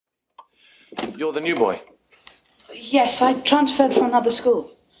you're the new boy. Yes, I transferred from another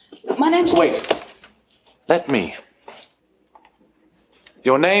school. My name's... Wait. Let me.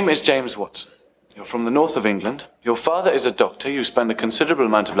 Your name is James Watson. You're from the north of England. Your father is a doctor. You spend a considerable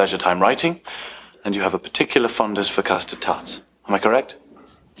amount of leisure time writing. And you have a particular fondness for custard tarts. Am I correct?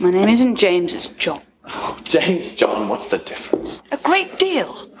 My name isn't James, it's John. Oh, James, John, what's the difference? A great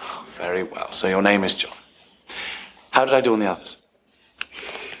deal. Oh, very well. So your name is John. How did I do on the others?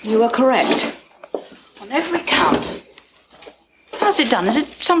 You are correct. On every count. How's it done? Is it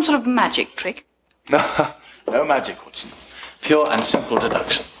some sort of magic trick? No, no magic, Watson. Pure and simple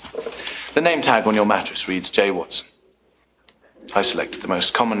deduction. The name tag on your mattress reads J. Watson. I selected the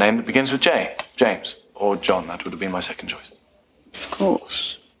most common name that begins with J. James. Or John, that would have been my second choice. Of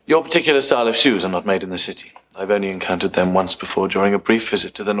course. Your particular style of shoes are not made in the city. I've only encountered them once before during a brief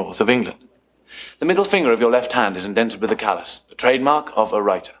visit to the north of England. The middle finger of your left hand is indented with a callus, a trademark of a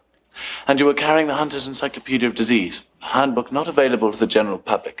writer. And you were carrying the Hunter's Encyclopedia of Disease, a handbook not available to the general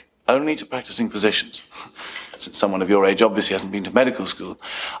public, only to practicing physicians. Since someone of your age obviously hasn't been to medical school,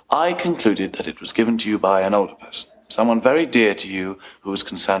 I concluded that it was given to you by an older person, someone very dear to you who was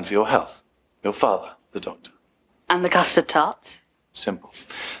concerned for your health. Your father, the doctor. And the custard tarts? Simple.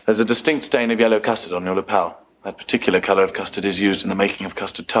 There's a distinct stain of yellow custard on your lapel. That particular colour of custard is used in the making of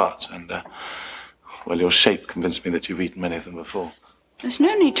custard tarts, and, well, your shape convinced me that you've eaten many of them before. There's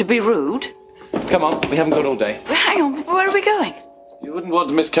no need to be rude. Come on, we haven't got all day. Hang on, where are we going? You wouldn't want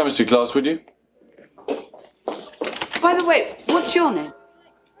to miss chemistry class, would you? By the way, what's your name?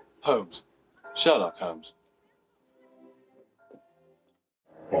 Holmes. Sherlock Holmes.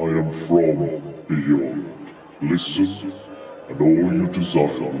 I am from beyond. Listen, and all you desire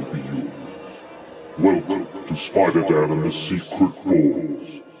will be yours. Welcome to Spider-Dan and the Secret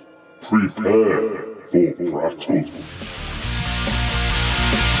Doors. Prepare for battle.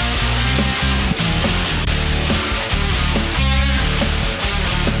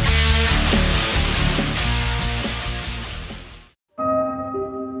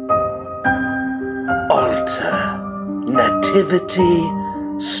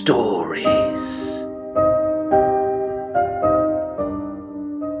 Nativity Stories.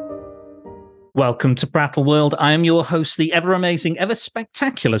 Welcome to Prattle World. I am your host, the ever-amazing,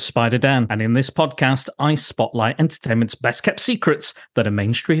 ever-spectacular Spider-Dan, and in this podcast, I spotlight entertainment's best-kept secrets that a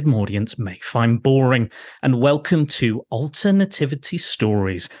mainstream audience may find boring. And welcome to Alternativity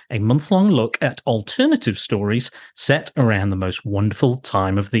Stories, a month-long look at alternative stories set around the most wonderful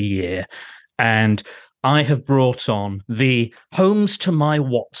time of the year. And I have brought on the Holmes to my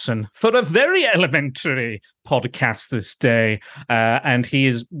Watson for a very elementary podcast this day, and he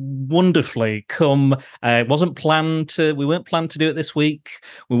is wonderfully come. It wasn't planned to. We weren't planned to do it this week.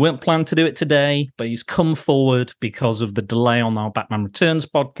 We weren't planned to do it today, but he's come forward because of the delay on our Batman Returns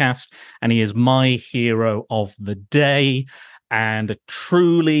podcast, and he is my hero of the day and a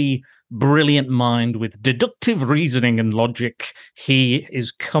truly brilliant mind with deductive reasoning and logic. He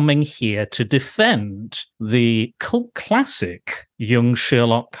is coming here to defend the cult classic Young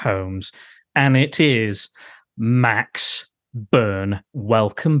Sherlock Holmes, and it is Max Byrne.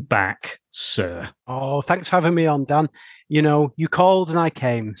 Welcome back, sir. Oh, thanks for having me on, Dan. You know, you called and I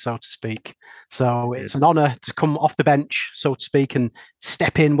came, so to speak. So it's an honour to come off the bench, so to speak, and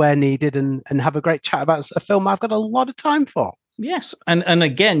step in where needed and have a great chat about a film I've got a lot of time for. Yes, and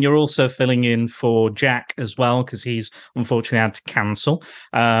again, you're also filling in for Jack as well, because he's unfortunately had to cancel.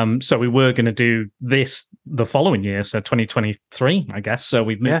 So we were going to do this the following year, so 2023, I guess. So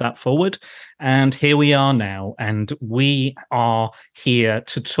we've moved that forward. And here we are now, and we are here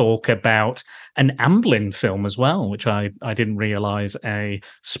to talk about an Amblin film as well, which I didn't realise a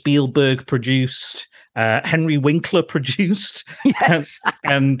Spielberg produced, Henry Winkler produced, yes,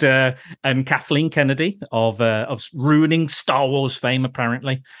 and Kathleen Kennedy of ruining Star Wars fame,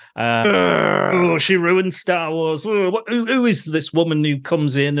 apparently. She ruined Star Wars. Who is this woman who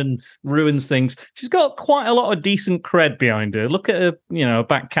comes in and ruins things? She's got quite a lot of decent cred behind her. Look at her,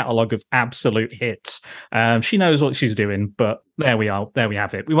 back catalogue of absolute hits. She knows what she's doing, but there we are. There we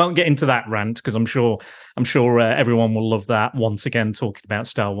have it. We won't get into that rant because I'm sure everyone will love that once again talking about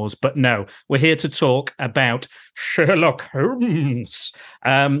Star Wars. But no, we're here to talk about Sherlock Holmes.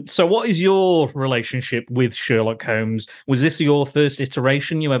 So what is your relationship with Sherlock Holmes? Was this your first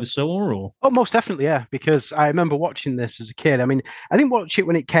iteration you ever saw? Or? Oh, most definitely, yeah, because I remember watching this as a kid. I mean, I didn't watch it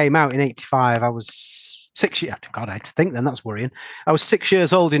when it came out in 85. I was 6 years, God, I had to think then, that's worrying. I was 6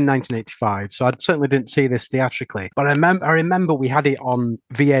 years old in 1985, so I certainly didn't see this theatrically. But I remember we had it on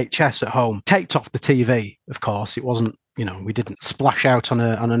VHS at home, taped off the TV, of course. It wasn't, we didn't splash out on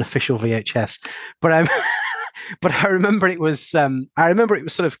an official VHS. But but I remember it was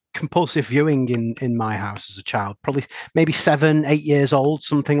sort of compulsive viewing in my house as a child, probably maybe 7, 8 years old,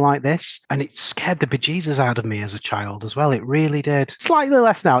 something like this, and it scared the bejesus out of me as a child as well. It really did. Slightly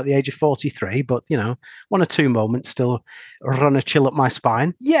less now at the age of 43, but one or two moments still run a chill up my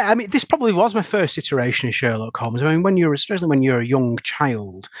spine. Yeah, I mean, this probably was my first iteration of Sherlock Holmes. I mean, especially when you're a young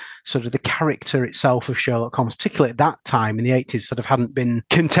child, sort of the character itself of Sherlock Holmes, particularly at that time in the 80s, sort of hadn't been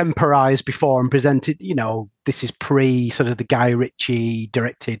contemporized before and presented. This is pre sort of the Guy Ritchie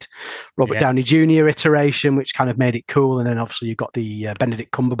directed Robert Downey Jr. iteration, which kind of made it cool. And then obviously you've got the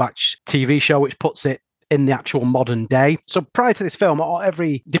Benedict Cumberbatch TV show, which puts it in the actual modern day. So prior to this film,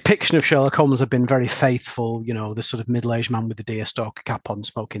 every depiction of Sherlock Holmes had been very faithful, the sort of middle-aged man with the deerstalker cap on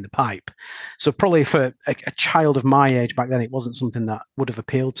smoking the pipe. So probably for a child of my age back then, it wasn't something that would have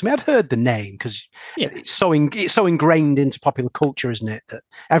appealed to me. I'd heard the name because it's so ingrained into popular culture, isn't it, that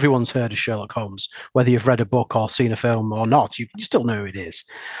everyone's heard of Sherlock Holmes, whether you've read a book or seen a film or not, you still know who it is.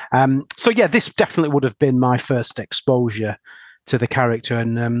 So yeah, this definitely would have been my first exposure to the character,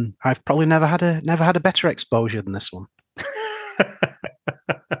 and I've probably never had a better exposure than this one.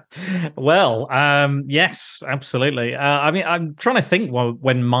 Well, yes, absolutely. I mean, I'm trying to think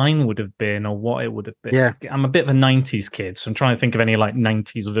when mine would have been or what it would have been. Yeah. I'm a bit of a 90s kid, so I'm trying to think of any like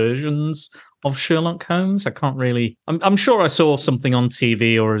 90s versions of Sherlock Holmes. I can't really. I'm sure I saw something on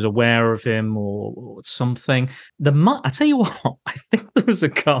TV or was aware of him or something. I tell you what, I think there was a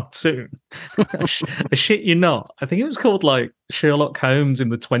cartoon. I shit you not. I think it was called like Sherlock Holmes in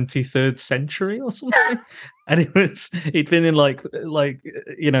the 23rd century or something. And he'd been in like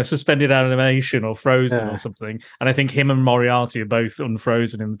suspended animation or frozen or something. And I think him and Moriarty are both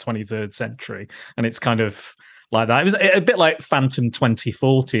unfrozen in the 23rd century. And it's kind of like that. It was a bit like Phantom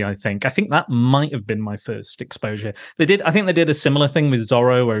 2040, I think. I think that might have been my first exposure. I think they did a similar thing with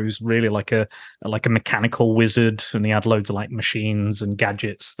Zorro, where he was really like a mechanical wizard, and he had loads of like machines and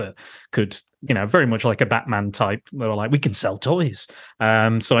gadgets that could, very much like a Batman type. They were like, we can sell toys.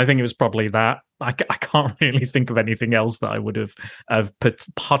 So I think it was probably that. I can't really think of anything else that I would have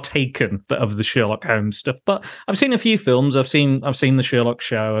partaken of the Sherlock Holmes stuff. But I've seen a few films. I've seen the Sherlock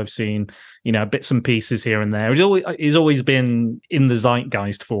show. I've seen bits and pieces here and there. He's always been in the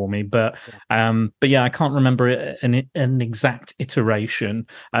zeitgeist for me. But yeah, I can't remember an exact iteration.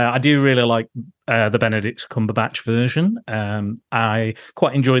 I do really like the Benedict Cumberbatch version. I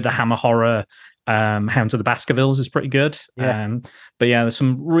quite enjoyed the Hammer Horror. Hounds of the Baskervilles is pretty good. Yeah. But yeah, there's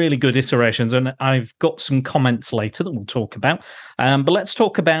some really good iterations, and I've got some comments later that we'll talk about. But let's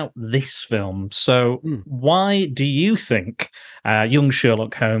talk about this film. So why do you think young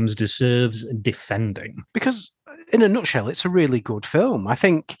Sherlock Holmes deserves defending? Because in a nutshell, it's a really good film. I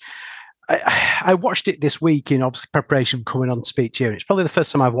think I watched it this week in obviously preparation coming on to speak to you. It's probably the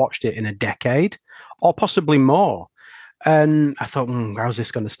first time I've watched it in a decade or possibly more. And I thought, how's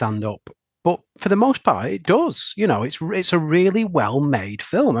this going to stand up? But for the most part, it does. It's a really well-made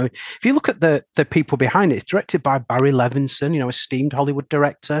film. I mean, if you look at the people behind it, it's directed by Barry Levinson, esteemed Hollywood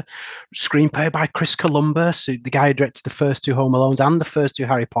director. Screenplay by Chris Columbus, the guy who directed the first 2 Home Alones and the first 2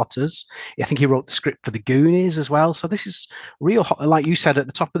 Harry Potters. I think he wrote the script for The Goonies as well. So this is real, like you said at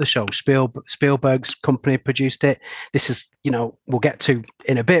the top of the show, Spielberg's company produced it. This is, we'll get to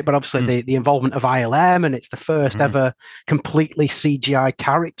in a bit, but obviously the involvement of ILM, and it's the first ever completely CGI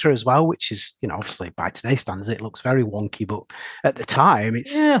character as well, which is, obviously by today's standards, it looks very wonky, but at the time,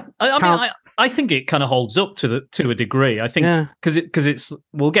 it's I think it kind of holds up to a degree. I think because it's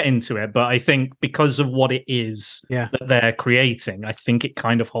we'll get into it, but I think because of what it is that they're creating, I think it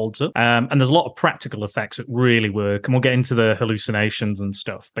kind of holds up. And there's a lot of practical effects that really work, and we'll get into the hallucinations and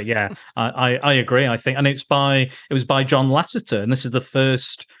stuff. But yeah, I agree. I think, and it was by John Lasseter, and this is the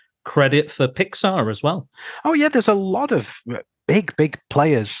first credit for Pixar as well. Oh yeah, there's a lot of big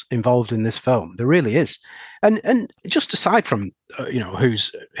players involved in this film. There really is. And just aside from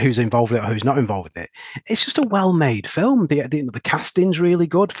who's involved with it or who's not involved with it, it's just a well-made film. The casting's really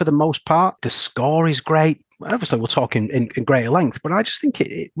good for the most part. The score is great. Obviously, we'll talk in greater length, but I just think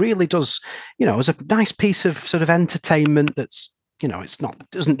it really does, as a nice piece of sort of entertainment that's,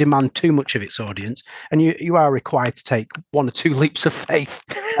 doesn't demand too much of its audience, and you are required to take 1 or 2 leaps of faith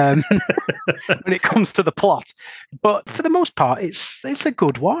when it comes to the plot. But for the most part, it's a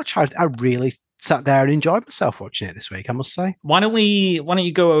good watch. I really sat there and enjoyed myself watching it this week, I must say. Why don't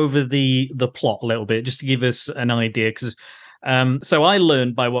you go over the plot a little bit, just to give us an idea? Because so I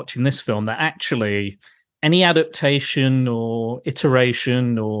learned by watching this film that actually any adaptation or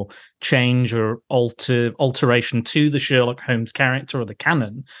iteration or change or alteration to the Sherlock Holmes character or the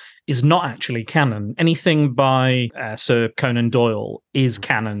canon is not actually canon. Anything by Sir Conan Doyle is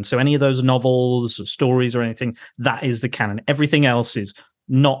canon. So any of those novels or stories or anything, that is the canon. Everything else is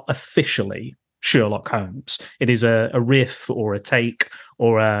not officially Sherlock Holmes. It is a riff or a take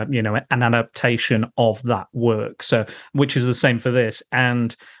or an adaptation of that work. So, which is the same for this.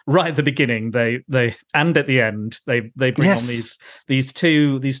 And right at the beginning, they and at the end, they bring on these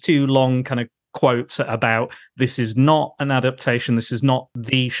two long kind of quotes about this is not an adaptation. This is not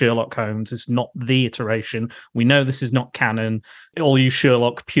the Sherlock Holmes. It's not the iteration. We know this is not canon. All you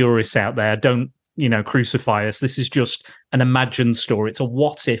Sherlock purists out there, don't crucify us. This is just an imagined story. It's a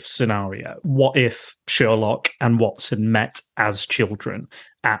what if scenario. What if Sherlock and Watson met as children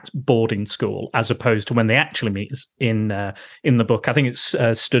at boarding school, as opposed to when they actually meet in the book? I think it's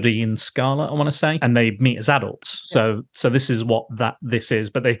Study in Scarlet, I want to say, and they meet as adults. Yeah. So this is what this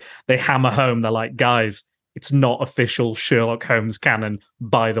is. But they hammer home. They're like, guys, it's not official Sherlock Holmes canon,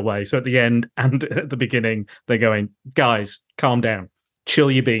 by the way. So at the end and at the beginning, they're going, guys, calm down,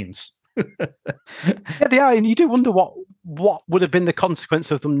 chill your beans. Yeah, they are, and you do wonder what would have been the consequence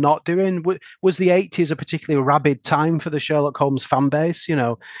of them not doing. Was the 80s a particularly rabid time for the Sherlock Holmes fan base?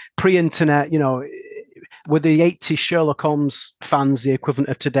 Pre-internet, were the 80s Sherlock Holmes fans the equivalent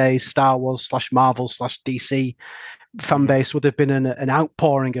of today's Star Wars /Marvel /DC fan base? Would there have been an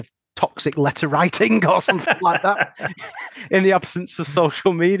outpouring of toxic letter writing or something like that in the absence of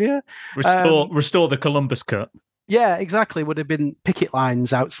social media? Restore the Columbus cut. Yeah, exactly. Would have been picket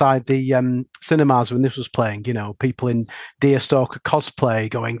lines outside the cinemas when this was playing. People in Deerstalker cosplay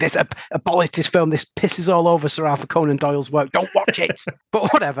going, "This abolish this film. This pisses all over Sir Arthur Conan Doyle's work. Don't watch it."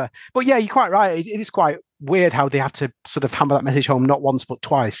 But whatever. But yeah, you're quite right. It is quite weird how they have to sort of hammer that message home not once but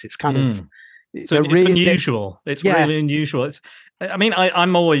twice. It's kind of it's unusual. It's really unusual.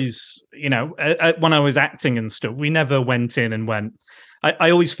 I'm always, when I was acting and stuff, we never went in and went.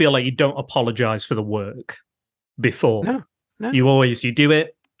 I always feel like you don't apologize for the work before. No. You do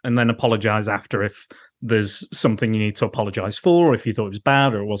it and then apologize after if there's something you need to apologize for, or if you thought it was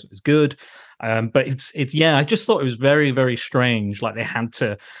bad or it wasn't as good. But it's I just thought it was very, very strange. Like they had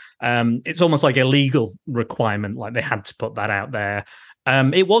to, it's almost like a legal requirement. Like they had to put that out there.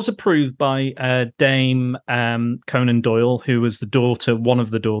 It was approved by Dame Conan Doyle, who was one of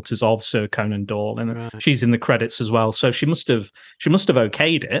the daughters of Sir Conan Doyle, and she's in the credits as well. So she must have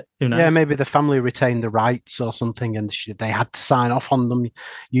okayed it. Who knows? Yeah, maybe the family retained the rights or something, and they had to sign off on them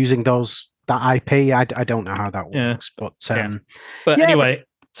using that IP. I don't know how that works, but anyway.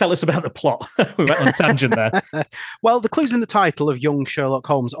 Tell us about the plot. We went on a tangent there. Well, the clue's in the title of Young Sherlock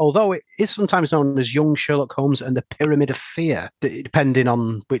Holmes, although it is sometimes known as Young Sherlock Holmes and the Pyramid of Fear, depending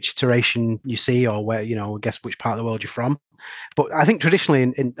on which iteration you see or where, I guess which part of the world you're from. But I think traditionally,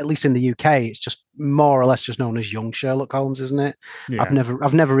 at least in the UK, it's just more or less just known as Young Sherlock Holmes, isn't it? Yeah.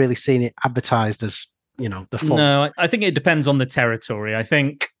 I've never really seen it advertised as the full. No, I think it depends on the territory. I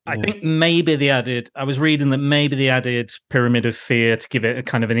think maybe they added. I was reading that maybe they added Pyramid of Fear to give it a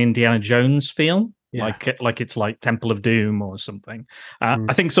kind of an Indiana Jones feel, like it's like Temple of Doom or something.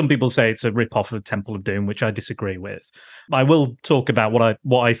 I think some people say it's a rip-off of Temple of Doom, which I disagree with. I will talk about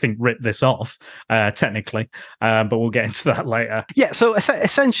what I think ripped this off technically, but we'll get into that later. Yeah. So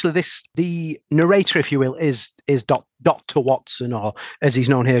essentially, the narrator, if you will, is Dr. Watson, or as he's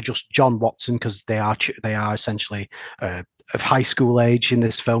known here, just John Watson, because they are essentially of high school age in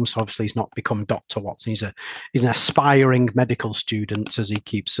this film. So obviously he's not become Dr. Watson. He's an aspiring medical student, as he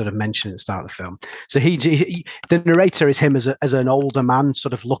keeps sort of mentioning at the start of the film. So the narrator is him as an older man,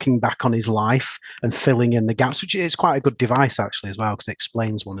 sort of looking back on his life and filling in the gaps, which is quite a good device actually as well, because it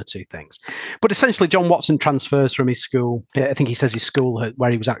explains one or two things. But essentially, John Watson transfers from his school. I think he says his school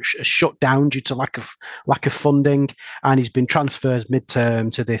where he was actually shut down due to lack of funding, and he's been transferred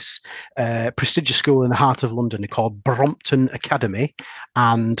midterm to this prestigious school in the heart of London called Brompton Academy,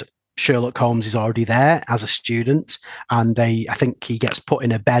 and Sherlock Holmes is already there as a student, and I think he gets put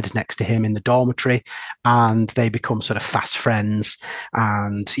in a bed next to him in the dormitory, and they become sort of fast friends,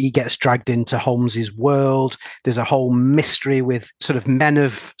 and he gets dragged into Holmes's world. There's a whole mystery with sort of men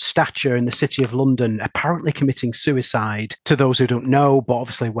of stature in the city of London apparently committing suicide. To those who don't know, but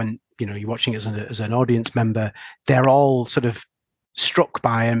obviously when you're watching it as an audience member, they're all sort of struck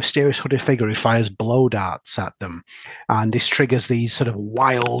by a mysterious hooded figure who fires blow darts at them, and this triggers these sort of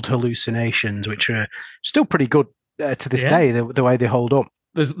wild hallucinations, which are still pretty good to this day. The way they hold up.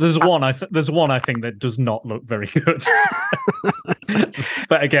 There's one I think that does not look very good.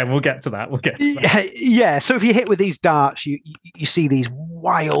 But again, we'll get to that. Yeah. So if you hit with these darts, you see these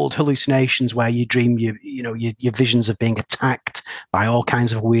wild hallucinations where you dream your visions of being attacked by all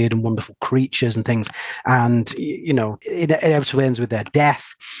kinds of weird and wonderful creatures and things, and it inevitably ends with their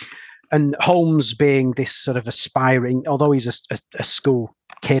death. And Holmes, being this sort of aspiring, although he's a school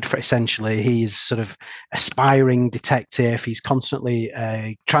kid for essentially, he's sort of aspiring detective. He's constantly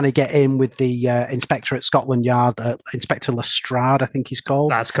trying to get in with the inspector at Scotland Yard, Inspector Lestrade, I think he's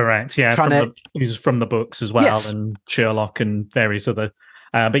called. That's correct. Yeah, he's from the books as well, yes. And Sherlock and various other.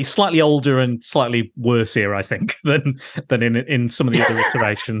 But he's slightly older and slightly worse here, I think, than in some of the other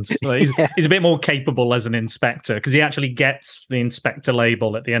iterations. So he's a bit more capable as an inspector because he actually gets the inspector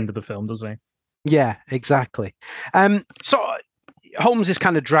label at the end of the film, doesn't he? Yeah, exactly. So Holmes is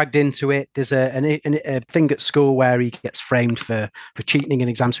kind of dragged into it. There's a thing at school where he gets framed for cheating an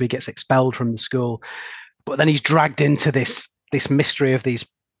exam, so he gets expelled from the school. But then he's dragged into this mystery of these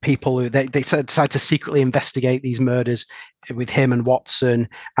people who they decide to secretly investigate these murders with him and Watson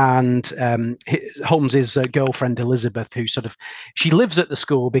and Holmes's girlfriend Elizabeth, who she lives at the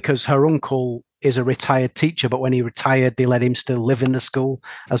school because her uncle is a retired teacher, but when he retired, they let him still live in the school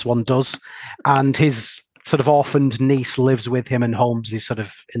as one does, and his sort of orphaned niece lives with him, and Holmes is sort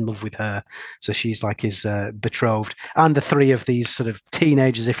of in love with her, so she's like his betrothed. And the three of these sort of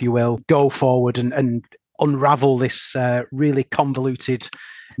teenagers, if you will, go forward and unravel this really convoluted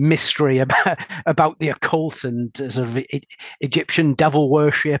mystery about the occult and sort of Egyptian devil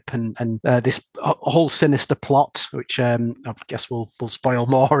worship and this whole sinister plot, which I guess we'll spoil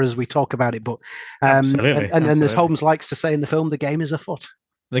more as we talk about it. But absolutely. And as Holmes likes to say in the film, the game is afoot.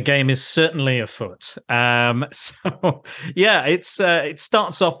 The game is certainly afoot. So yeah, it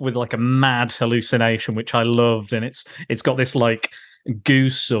starts off with like a mad hallucination, which I loved, and it's got this like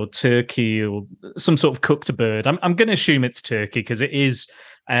goose or turkey or some sort of cooked bird. I'm going to assume it's turkey because it is,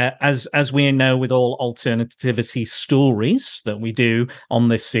 as we know with all alternativity stories that we do on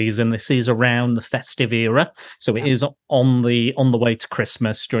this season. This is around the festive era, so it is on the way to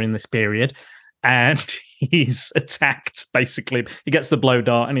Christmas during this period. And he's attacked, basically. He gets the blow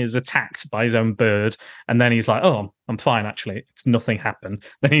dart and he's attacked by his own bird. And then he's like, oh, I'm fine, actually. It's nothing happened.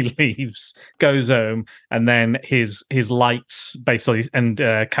 Then he leaves, goes home, and then his lights, basically, and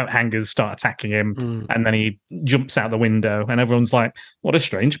coat hangers start attacking him. And then he jumps out the window, and everyone's like, what a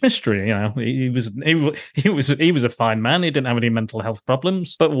strange mystery. He was a fine man. He didn't have any mental health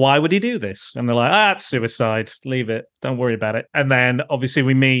problems. But why would he do this? And they're like, it's suicide. Leave it. Don't worry about it. And then, obviously,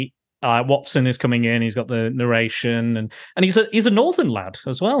 we meet Watson is coming in. He's got the narration, and he's a northern lad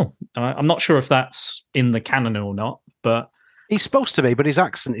as well. I'm not sure if that's in the canon or not, but he's supposed to be. But his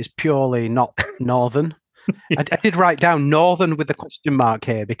accent is purely not northern. I did write down northern with a question mark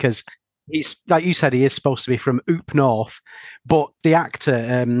here because he's, like you said, he is supposed to be from Oop North, but the actor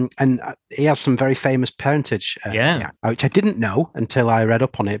and he has some very famous parentage, which I didn't know until I read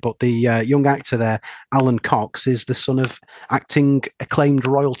up on it. But the young actor there, Alan Cox, is the son of acting acclaimed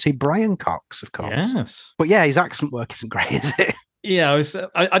royalty Brian Cox, of course. Yes, but yeah, his accent work isn't great, is it? Yeah,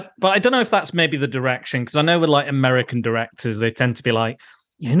 but I don't know if that's maybe the direction, because I know with like American directors, they tend to be like,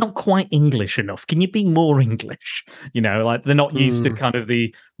 you're not quite English enough. Can you be more English? Like they're not used to kind of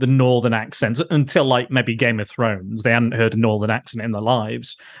the northern accents until like maybe Game of Thrones. They hadn't heard a northern accent in their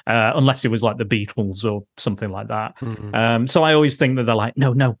lives, unless it was like the Beatles or something like that. So I always think that they're like,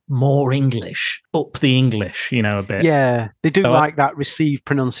 no, more English, up the English, a bit. Yeah, they do like that received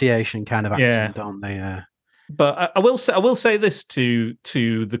pronunciation kind of accent, don't they? But I will say this to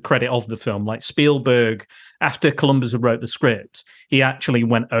the credit of the film, like Spielberg, after Columbus wrote the script, he actually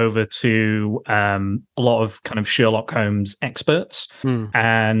went over to a lot of kind of Sherlock Holmes experts,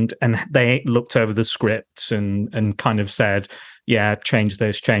 and they looked over the script and kind of said, yeah, change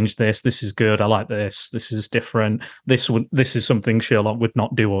this. This is good. I like this. This is different. This is something Sherlock would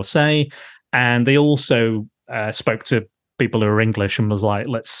not do or say. And they also spoke to people who are English and was like,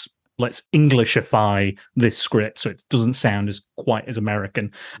 let's Englishify this script so it doesn't sound as quite as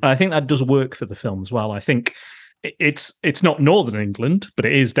American. And I think that does work for the film as well. I think it's not Northern England, but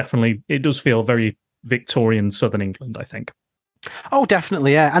it does feel very Victorian Southern England, I think. Oh,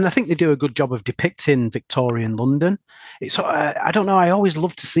 definitely, yeah. And I think they do a good job of depicting Victorian London. It's I don't know, I always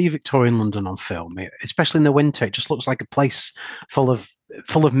love to see Victorian London on film, especially in the winter. It just looks like a place full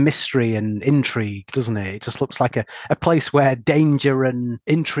of mystery and intrigue, doesn't it? It just looks like a place where danger and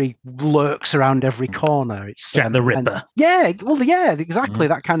intrigue lurks around every corner. It's Jack the Ripper. Exactly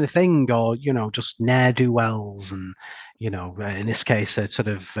that kind of thing. Or, just ne'er-do-wells and, in this case, a sort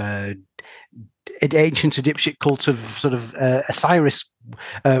of ancient Egyptian cult of sort of Osiris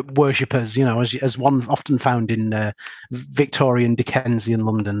worshippers, as one often found in Victorian Dickensian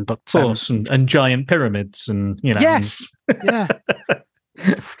London. But Of course, and giant pyramids, and yes, yeah.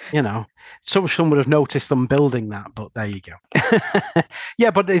 Someone would have noticed them building that, but there you go.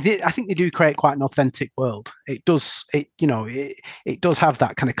 Yeah, but I think they do create quite an authentic world. It does, it does have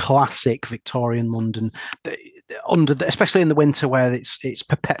that kind of classic Victorian London, especially in the winter where it's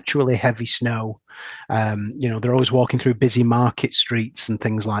perpetually heavy snow. They're always walking through busy market streets and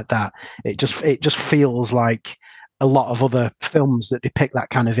things like that. It just feels like a lot of other films that depict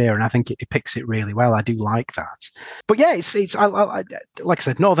that kind of era, and I think it depicts it really well. I do like that. But yeah, it's like I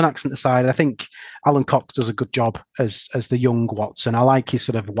said, Northern accent aside, I think Alan Cox does a good job as the young Watson. I like his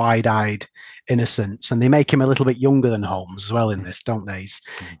sort of wide-eyed innocence, and they make him a little bit younger than Holmes as well in this, don't they?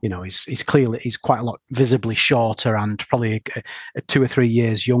 He's clearly quite a lot visibly shorter and probably 2 or 3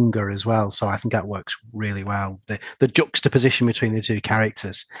 years younger as well. So I think that works really well. The juxtaposition between the two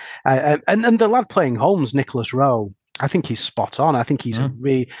characters, and the lad playing Holmes, Nicholas Rowe, I think he's spot on. I think he's a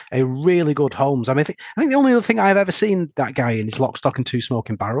really good Holmes. I mean, I think the only other thing I've ever seen that guy in is Lock, Stock and Two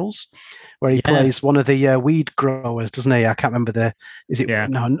Smoking Barrels, where he plays one of the weed growers, doesn't he? I can't remember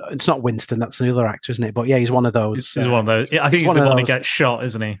no, it's not Winston. That's another actor, isn't it? But yeah, he's one of those. He's one of those. Yeah, I think he's the one who gets shot,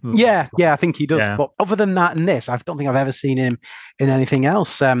 isn't he? Yeah, I think he does. Yeah. But other than that, and this, I don't think I've ever seen him in anything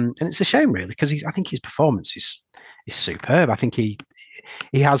else. And it's a shame, really, because I think his performance is superb. I think he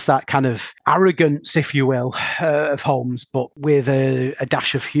has that kind of arrogance, if you will, of Holmes, but with a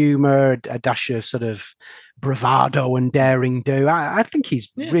dash of humor, a dash of sort of bravado and daring do. I think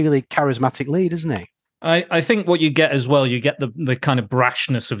he's really charismatic lead, isn't he? I think what you get as well, you get the kind of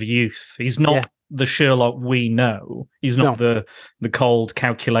brashness of youth. He's not the Sherlock we know. He's not the cold,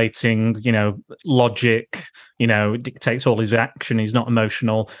 calculating, logic, dictates all his action. He's not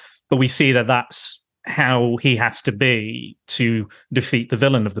emotional. But we see that that's how he has to be to defeat the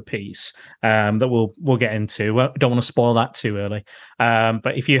villain of the piece, that we'll get into. Well, don't want to spoil that too early.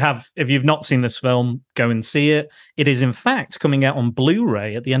 But if you've not seen this film, go and see it. It is in fact coming out on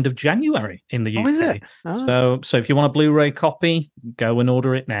Blu-ray at the end of January in the UK. Is it? Oh. So if you want a Blu-ray copy, go and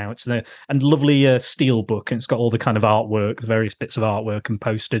order it now. It's and lovely steel book, and it's got all the kind of artwork, the various bits of artwork and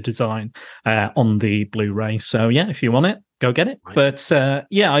poster design on the Blu-ray. So yeah, if you want it, go get it. But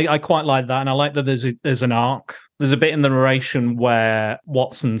I quite like that, and I like that there's an arc. There's a bit in the narration where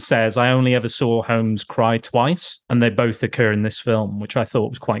Watson says, "I only ever saw Holmes cry twice," and they both occur in this film, which I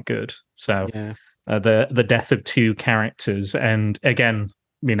thought was quite good. So the death of two characters, and again,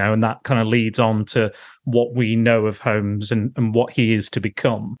 and that kind of leads on to what we know of Holmes and what he is to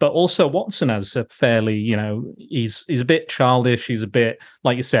become. But also Watson has a fairly, he's a bit childish. He's a bit,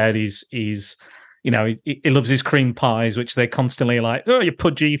 like you said, he's he loves his cream pies, which they're constantly like, "Oh, you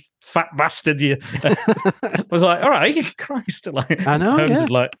pudgy fat bastard!" You I was like, "All right, Christ!" Like, I know.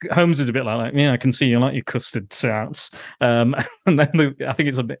 Holmes is a bit like, "Yeah, I can see you like your custard tarts." And then I think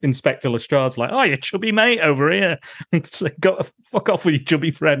it's a bit Inspector Lestrade's like, "Oh, you chubby mate over here, go fuck off with your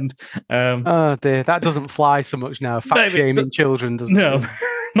chubby friend." Oh dear, that doesn't fly so much now. Fat shaming children doesn't. No,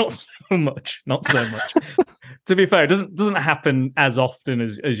 not so much. Not so much. To be fair, it doesn't happen as often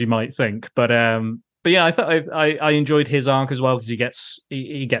as you might think, but yeah, I thought I enjoyed his arc as well, because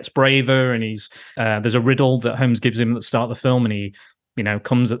he gets braver, and there's a riddle that Holmes gives him at the start of the film, and he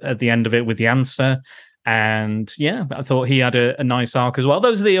comes at the end of it with the answer, and yeah, I thought he had a nice arc as well.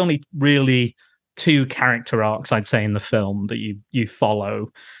 Those are the only really two character arcs I'd say in the film that you follow,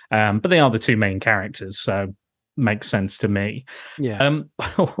 but they are the two main characters, so makes sense to me. Yeah.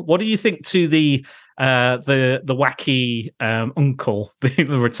 What do you think to the wacky uncle, the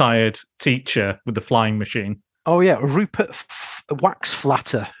retired teacher with the flying machine? Oh yeah, Rupert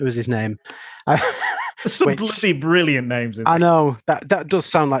Waxflatter, who was his name. Some bloody brilliant names. I know that does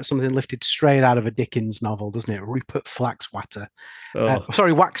sound like something lifted straight out of a Dickens novel, doesn't it? Rupert Waxflatter.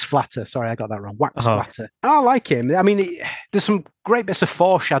 Waxflatter. Sorry, I got that wrong. Waxflatter. I like him. I mean, there's some great bits of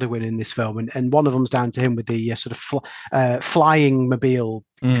foreshadowing in this film, and one of them's down to him with the sort of flying mobile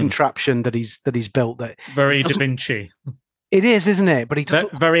contraption that he's built. That very Da Vinci. It is, isn't it? But he does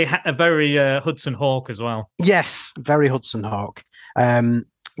very Hudson Hawk as well. Yes, very Hudson Hawk.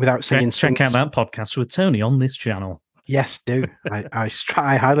 Without singing, check out that podcast with Tony on this channel. Yes, do. I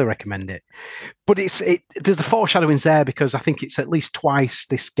highly recommend it. But there's the foreshadowings there, because I think it's at least twice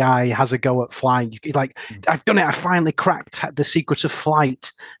this guy has a go at flying. He's like, "I've done it. I finally cracked the secret of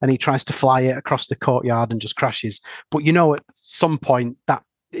flight," and he tries to fly it across the courtyard and just crashes. But at some point that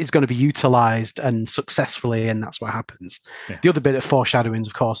is going to be utilized and successfully, and that's what happens. Yeah. The other bit of foreshadowings,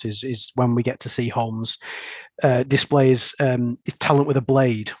 of course, is when we get to see Holmes displays his talent with a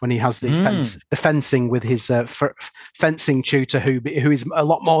blade when he has the fencing with his fencing tutor, who is a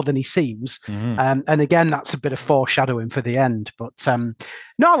lot more than he seems. And again, that's a bit of foreshadowing for the end. But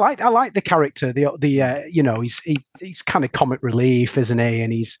no, I like the character. He's kind of comic relief, isn't he?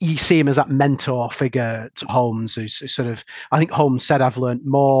 And you see him as that mentor figure to Holmes, who's sort of. I think Holmes said, "I've learned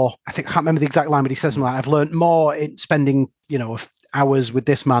more." I can't remember the exact line, but he says something like, "I've learned more in spending, hours with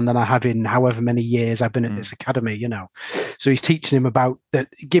this man than I have in however many years I've been at this academy." So he's teaching him about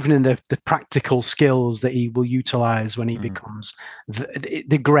giving him the practical skills that he will utilize when he becomes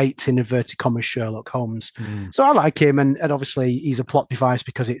the great, in inverted commas, Sherlock Holmes. So I like him, and obviously he's a plot device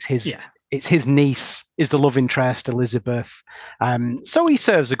because it's his. It's his niece is the love interest, Elizabeth. So he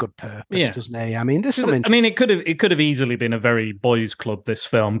serves a good purpose, doesn't he? I mean, it could have easily been a very boys' club, this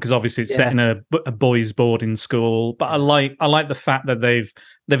film, because obviously it's set in a boys' boarding school. But I like the fact that they've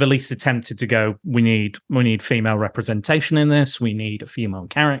at least attempted to go, we need female representation in this. We need a female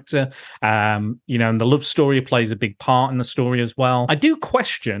character. And the love story plays a big part in the story as well. I do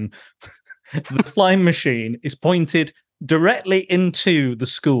question the flying machine is pointed directly into the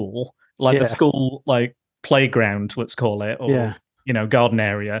school. The school, playground, let's call it, or garden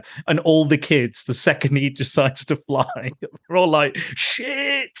area, and all the kids, the second he decides to fly, they're all like,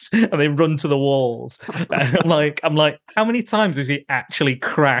 "Shit!" and they run to the walls. And I'm like, how many times has he actually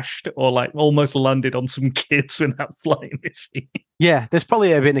crashed or almost landed on some kids in that flying machine? Yeah, there's probably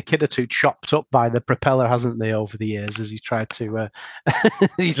been a kid or two chopped up by the propeller, hasn't they, over the years as he tried to.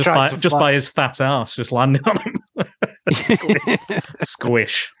 Just by his fat ass, just landing on him.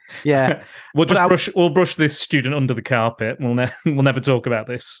 Squish. Yeah, we'll brush this student under the carpet. We'll never talk about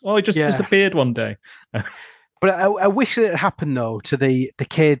this. Oh, he just disappeared one day. But I wish that it happened though to the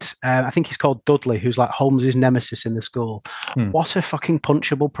kid. I think he's called Dudley, who's like Holmes's nemesis in the school. What a fucking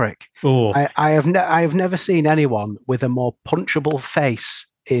punchable prick! Oh. I have never seen anyone with a more punchable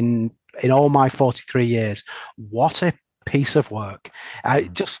face in all my 43 years. What a piece of work!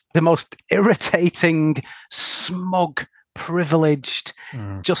 Just the most irritating, smug, privileged,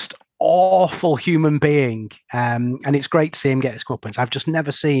 just awful human being, and it's great to see him get his comeuppance. I've just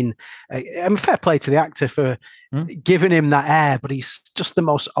never seen. Fair play to the actor for giving him that air, but he's just the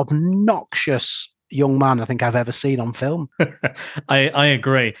most obnoxious young man I think I've ever seen on film. I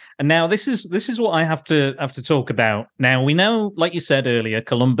agree. And now this is what I have to talk about. Now we know, like you said earlier,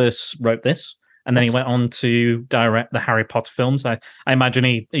 Columbus wrote this. And then he went on to direct the Harry Potter films. I imagine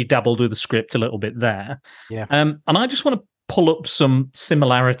he dabbled with the script a little bit there. Yeah. And I just want to pull up some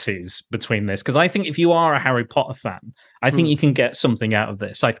similarities between this, because I think if you are a Harry Potter fan, I think you can get something out of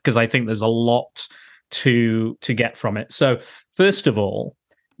this, because I think there's a lot to get from it. So first of all,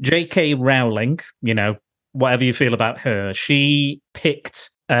 J.K. Rowling, whatever you feel about her, she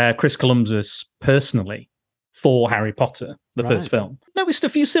picked Chris Columbus personally for Harry Potter, the first film. Noticed a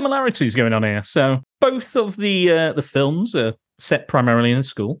few similarities going on here. So both of the films are set primarily in a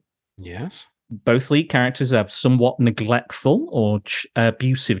school. Yes. Both lead characters have somewhat neglectful or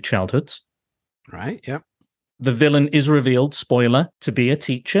abusive childhoods. Right, yep. The villain is revealed, spoiler, to be a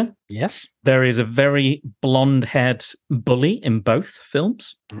teacher. Yes. There is a very blonde-haired bully in both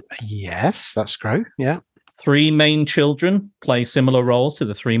films. Yes, that's true, yeah. 3 main children play similar roles to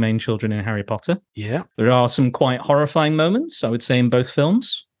the 3 main children in Harry Potter. Yeah. There are some quite horrifying moments, I would say, in both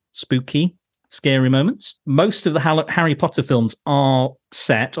films. Spooky, scary moments. Most of the Harry Potter films are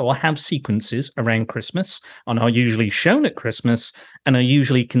set or have sequences around Christmas and are usually shown at Christmas and are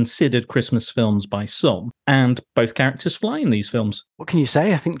usually considered Christmas films by some. And both characters fly in these films. What can you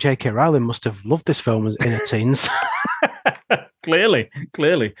say? I think J.K. Rowling must have loved this film in her teens. Clearly.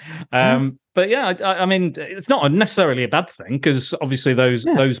 But yeah, I mean, it's not necessarily a bad thing, because obviously those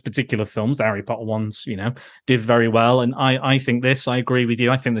particular films, the Harry Potter ones, did very well. And I think I agree with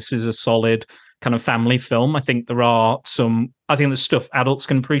you. I think this is a solid kind of family film. I think there's stuff adults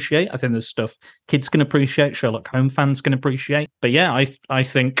can appreciate. I think there's stuff kids can appreciate, Sherlock Holmes fans can appreciate. But yeah, I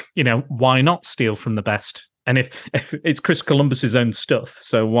think, why not steal from the best? And if it's Chris Columbus's own stuff,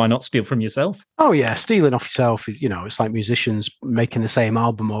 so why not steal from yourself? Oh yeah, stealing off yourself, it's like musicians making the same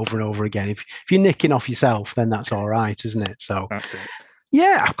album over and over again. If you're nicking off yourself, then that's all right, isn't it? So that's it.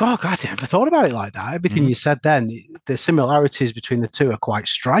 Yeah, God, I never thought about it like that. Everything you said then, the similarities between the two are quite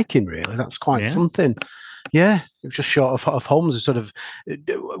striking, really. That's quite something. Yeah, it was just short of Holmes sort of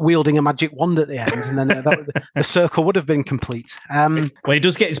wielding a magic wand at the end, and then the circle would have been complete. Well, he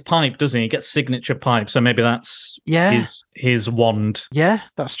does get his pipe, doesn't he? He gets signature pipe, so maybe that's his wand. Yeah,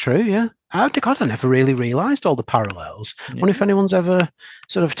 that's true, yeah. Oh, God, I never really realised all the parallels. I wonder if anyone's ever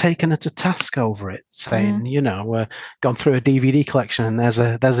sort of taken her to task over it, saying, gone through a DVD collection and there's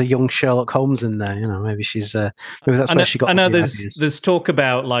a young Sherlock Holmes in there. Maybe she's maybe that's where she got. I know the there's talk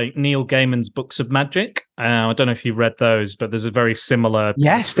about like Neil Gaiman's books of magic. I don't know if you've read those, but there's a very similar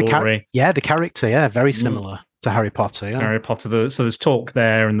story. The character, very similar to Harry Potter. Yeah. Harry Potter. So there's talk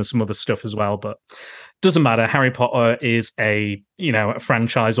there, and there's some other stuff as well, but. Doesn't matter. Harry Potter is a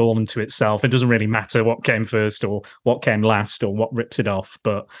franchise all into itself. It doesn't really matter what came first or what came last or what rips it off.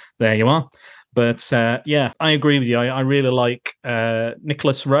 But there you are. But I agree with you. I really like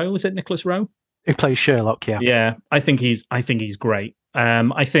Nicholas Rowe. Is it Nicholas Rowe? Who plays Sherlock? Yeah. Yeah, I think he's great.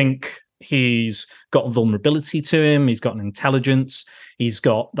 I think he's got vulnerability to him. He's got an intelligence. He's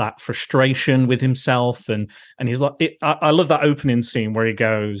got that frustration with himself, and he's like. I love that opening scene where he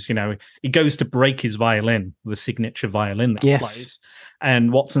goes to break his violin, the signature violin that he plays,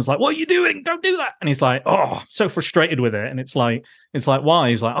 and Watson's like, "What are you doing? Don't do that!" And he's like, "Oh, so frustrated with it." And it's like, why?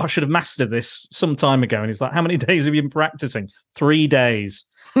 He's like, "Oh, I should have mastered this some time ago." And he's like, "How many days have you been practicing?" 3 days.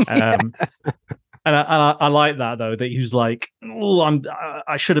 And I like that though, that he was like, "Oh,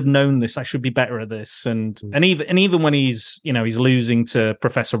 I should have known this. I should be better at this." And even when he's losing to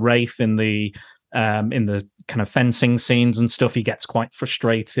Professor Rafe in the kind of fencing scenes and stuff, he gets quite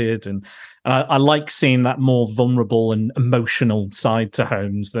frustrated. And I like seeing that more vulnerable and emotional side to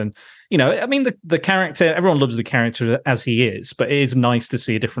Holmes than the character. Everyone loves the character as he is, but it is nice to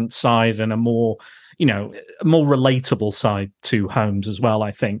see a different side and a more relatable side to Holmes as well,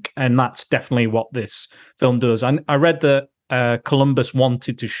 I think. And that's definitely what this film does. I read that Columbus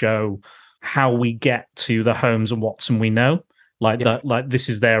wanted to show how we get to the Holmes and Watson we know. Like this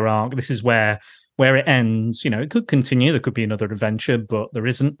is their arc. This is where it ends. It could continue. There could be another adventure, but there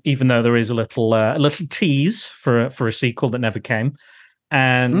isn't, even though there is a little tease for a sequel that never came.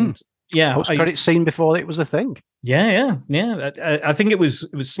 And post-credit scene before it was a thing. Yeah. I think it was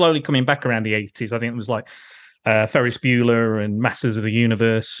slowly coming back around the 80s. I think it was like Ferris Bueller and Masters of the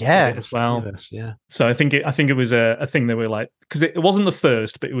Universe as well. So I think it was a thing that we're like, because it wasn't the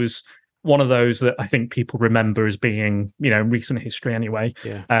first, but it was one of those that I think people remember as being, recent history anyway.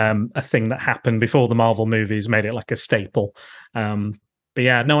 Yeah. A thing that happened before the Marvel movies made it like a staple. But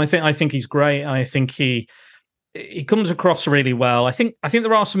yeah, no, I think he's great. I think he comes across really well. I think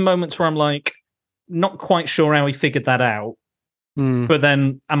there are some moments where I'm like, not quite sure how he figured that out. But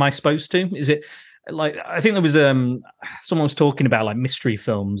then, am I supposed to? Is it like, I think there was someone was talking about like mystery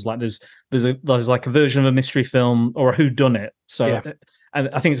films. Like there's like a version of a mystery film or a whodunit. So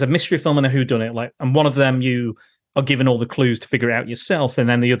I think it's a mystery film and a whodunit. Like, and one of them you are given all the clues to figure it out yourself, and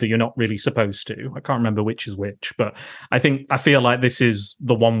then the other you're not really supposed to. I can't remember which is which, but I feel like this is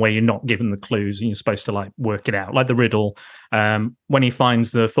the one where you're not given the clues and you're supposed to like work it out. Like the riddle, when he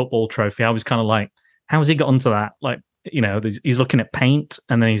finds the football trophy, I was kind of like, how has he got onto that? Like, he's looking at paint,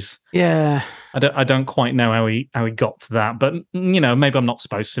 and then I don't quite know how he got to that, but maybe I'm not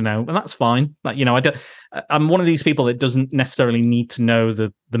supposed to know, and that's fine. Like, I'm one of these people that doesn't necessarily need to know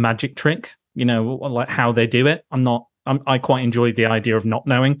the magic trick. Like how they do it. I quite enjoy the idea of not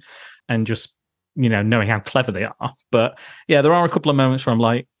knowing and just, knowing how clever they are. But yeah, there are a couple of moments where I'm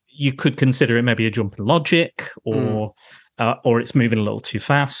like, you could consider it maybe a jump in logic or it's moving a little too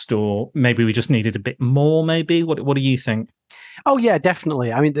fast, or maybe we just needed a bit more, maybe. What do you think? Oh yeah,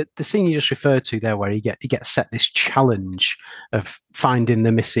 definitely. I mean, the scene you just referred to there, where he gets set this challenge of finding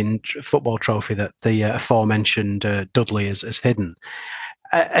the missing football trophy that the aforementioned Dudley has hidden.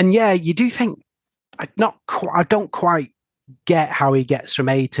 And yeah, you do think I don't quite get how he gets from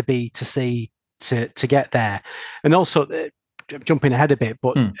A to B to C to get there, and also jumping ahead a bit,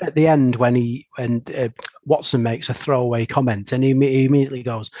 but at the end when Watson makes a throwaway comment, and he immediately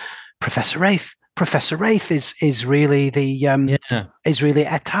goes, Professor Wraith is really the is really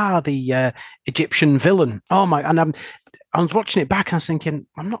Etar, the Egyptian villain. Oh my! And I was watching it back and I was thinking,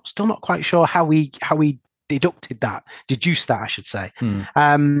 still not quite sure how he deduced that, I should say.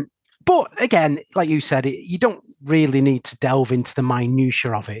 But again, like you said, you don't really need to delve into the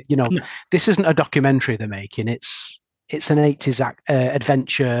minutiae of it. This isn't a documentary they're making. It's an 80s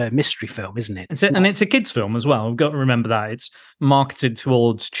adventure mystery film, isn't it? And it's a kids' film as well. We've got to remember that. It's marketed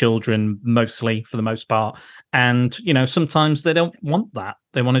towards children mostly, for the most part. And, sometimes they don't want that.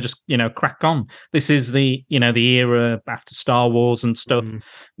 They want to just, crack on. This is the era after Star Wars and stuff.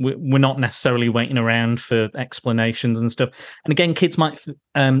 We're not necessarily waiting around for explanations and stuff. And again, kids might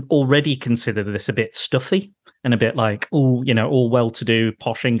already consider this a bit stuffy. and a bit like, all well-to-do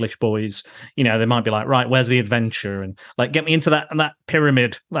posh English boys, they might be like, right, where's the adventure? And like, get me into that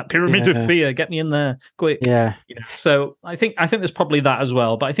pyramid of fear, get me in there quick. Yeah. So I think there's probably that as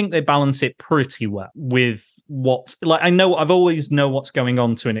well, but I think they balance it pretty well with what, like, I've always know what's going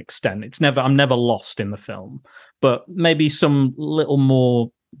on to an extent. I'm never lost in the film, but maybe some little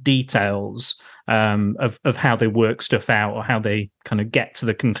more details of how they work stuff out or how they kind of get to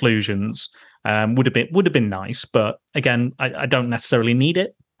the conclusions would have been nice. But again, I don't necessarily need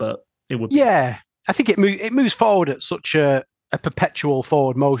it, but it would. Yeah, I think it moves forward at such a perpetual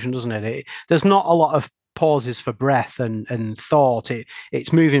forward motion, doesn't it? There's not a lot of pauses for breath and thought.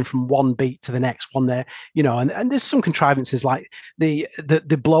 It's moving from one beat to the next one there, and there's some contrivances like the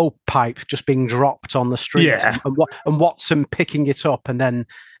blowpipe just being dropped on the street, and Watson picking it up, and then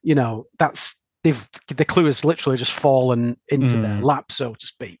that's the clue has literally just fallen into their lap, so to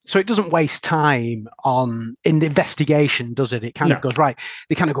speak. So it doesn't waste time in the investigation, does it? It kind of goes right.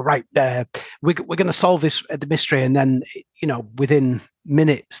 They kind of go right. We're going to solve this the mystery, and then within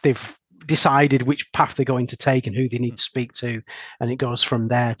minutes they've decided which path they're going to take and who they need to speak to, and it goes from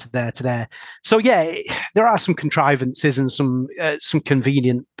there to there to there. So there are some contrivances and some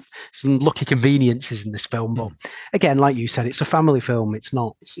lucky conveniences in this film, but again, like you said, it's a family film. It's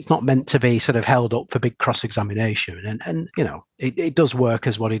not meant to be sort of held up for big cross-examination, and it does work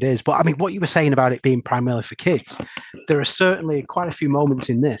as what it is. But I mean, what you were saying about it being primarily for kids, there are certainly quite a few moments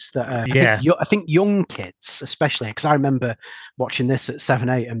in this that I think young kids, especially, because I remember watching this at 7,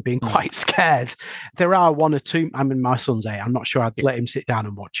 8 and being quite scared. There are one or two. I mean, my son's 8. I'm not sure I'd let him sit down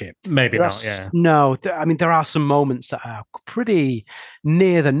and watch it. Maybe there not. Yeah. No, I mean, there are some moments that are pretty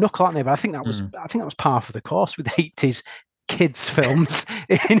near the knuckle, aren't they? But I think that was par for the course with 80s kids films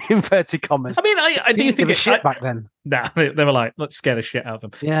in inverted commas. I mean, I do think it's shit back then. Nah, they were like, let's scare the shit out of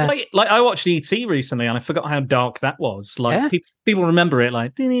them. Yeah. Like I watched E.T. recently, and I forgot how dark that was. Like people remember it,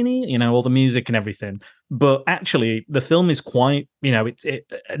 like all the music and everything. But actually, the film is quite,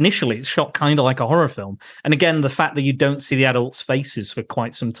 initially it's shot kind of like a horror film. And again, the fact that you don't see the adults' faces for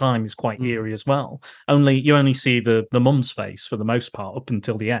quite some time is quite eerie as well. You only see the mum's face for the most part up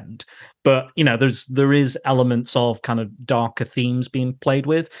until the end. But there is elements of kind of darker themes being played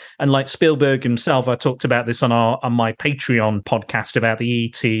with, and like Spielberg himself, I talked about this on my Patreon podcast about the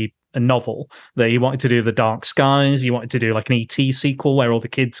E.T. novel, that he wanted to do The Dark Skies. He wanted to do like an E.T. sequel where all the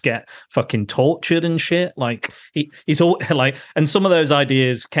kids get fucking tortured and shit. Like he's all like, and some of those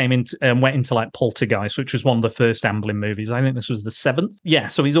ideas came into and went into like Poltergeist, which was one of the first Amblin movies. I think this was the 7th. Yeah,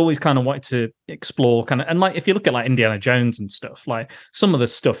 so he's always kind of wanted to explore kind of, and like if you look at like Indiana Jones and stuff, like some of the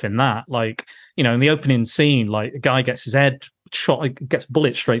stuff in that, like in the opening scene, like a guy gets his head shot, gets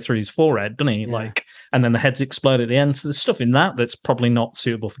bullets straight through his forehead, doesn't he? Like, and then the heads explode at the end. So there's stuff in that's probably not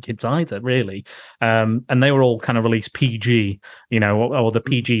suitable for kids either, really. And they were all kind of released PG, or the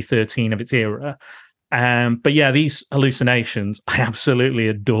PG-13 of its era. But yeah, these hallucinations, I absolutely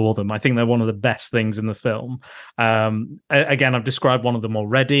adore them. I think they're one of the best things in the film. Again, I've described one of them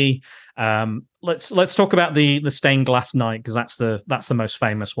already. Let's talk about the stained glass night, because that's the most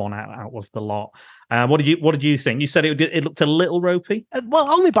famous one out of the lot. What did you think? You said it looked a little ropey.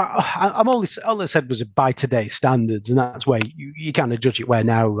 Well, only by all I said was by today's standards, and that's where you kind of judge it. Where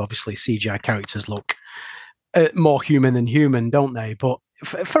now, obviously, CGI characters look more human than human, don't they? But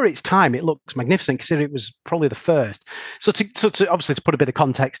for its time, it looks magnificent, considering it was probably the first. So to obviously to put a bit of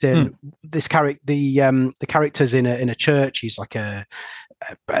context in, this character, the character's in a church. He's like a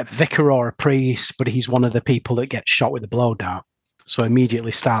vicar or a priest, but he's one of the people that gets shot with a blow dart. So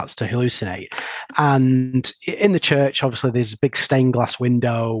immediately starts to hallucinate. And in the church, obviously, there's a big stained glass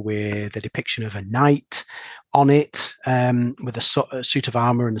window with a depiction of a knight on it, with a suit of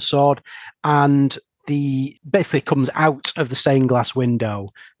armor and a sword. And basically comes out of the stained glass window,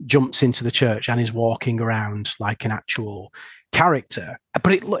 jumps into the church, and is walking around like an actual character.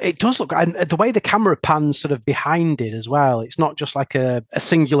 But it does look, and the way the camera pans sort of behind it as well, it's not just like a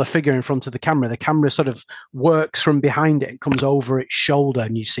singular figure in front of the camera sort of works from behind it and comes over its shoulder,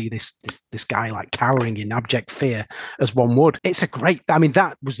 and you see this guy like cowering in abject fear, as one would. It's a great, I mean,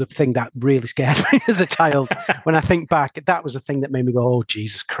 that was the thing that really scared me as a child. When I think back, that was the thing that made me go, oh,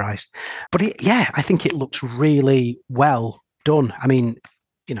 Jesus Christ. But I think it looks really well done. I mean,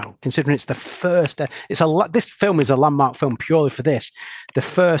 considering it's the first, this film is a landmark film purely for this. The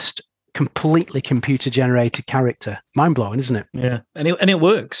first completely computer-generated character. Mind-blowing, isn't it? Yeah, and it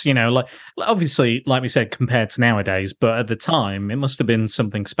works. Like obviously, like we said, compared to nowadays, but at the time, it must have been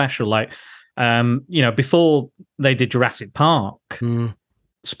something special. Like, before they did Jurassic Park.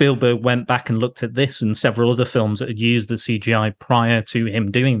 Spielberg went back and looked at this and several other films that had used the CGI prior to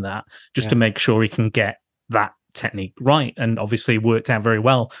him doing that, just to make sure he can get that technique right, and obviously worked out very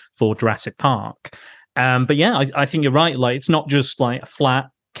well for Jurassic Park. But yeah, I think you're right. Like, it's not just like a flat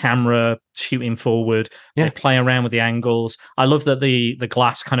camera shooting forward. Yeah. They play around with the angles. I love that the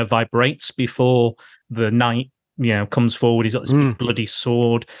glass kind of vibrates before the knight, comes forward. He's got this big bloody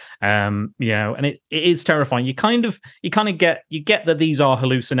sword, and it is terrifying. You kind of get that these are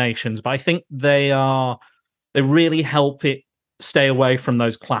hallucinations, but I think they really help it stay away from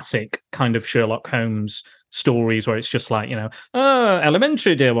those classic kind of Sherlock Holmes stories where it's just like,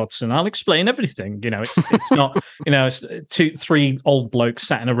 elementary, dear Watson, I'll explain everything. It's not, it's three old blokes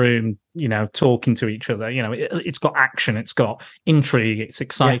sat in a room, talking to each other. It's got action, it's got intrigue, it's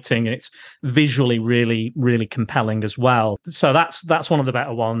exciting, and it's visually really, really compelling as well. So that's one of the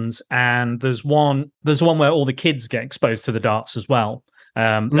better ones. And there's one where all the kids get exposed to the darts as well.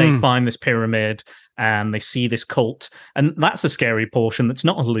 They find this pyramid and they see this cult, and that's a scary portion that's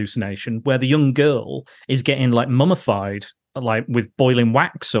not a hallucination, where the young girl is getting like mummified, like with boiling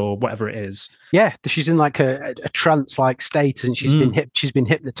wax or whatever it is. Yeah, she's in like a trance-like state, and she's been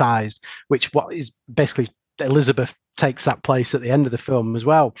hypnotized, which what is basically Elizabeth takes that place at the end of the film as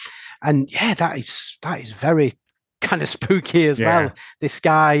well. And yeah, that is very kind of spooky as well. This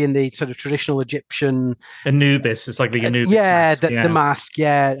guy in the sort of traditional Egyptian Anubis, it's like the Anubis mask. The mask,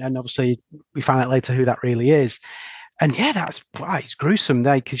 and obviously we find out later who that really is. And yeah, it's gruesome.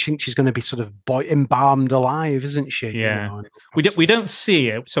 Because she's going to be sort of embalmed alive, isn't she? Yeah, we don't see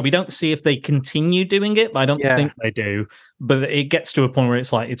it, so we don't see if they continue doing it. But I don't think they do. But it gets to a point where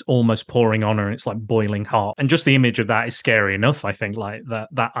it's like it's almost pouring on her, and it's like boiling hot. And just the image of that is scary enough. I think like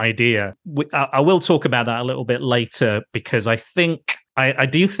that idea. I will talk about that a little bit later, because I think I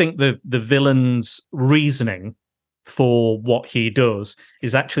do think the villain's reasoning for what he does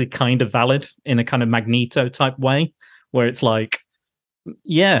is actually kind of valid in a kind of Magneto type way, where it's like,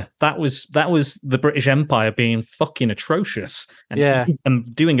 yeah, that was the British Empire being fucking atrocious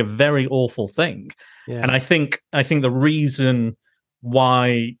and doing a very awful thing. Yeah. And I think the reason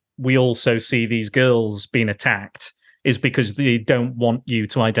why we also see these girls being attacked is because they don't want you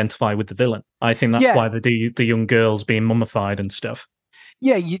to identify with the villain. I think that's why they do the young girls being mummified and stuff.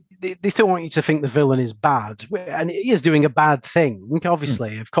 Yeah, they still want you to think the villain is bad, and he is doing a bad thing,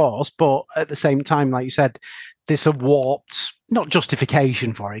 obviously, of course. But at the same time, like you said, there's a warped, not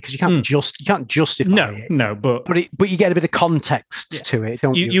justification for it, because you can't justify it. No, but you get a bit of context to it,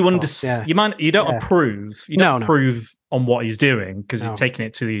 don't you? You understand. You don't approve. You don't approve on what he's doing because he's taking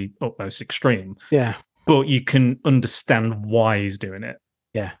it to the utmost extreme. Yeah, but you can understand why he's doing it.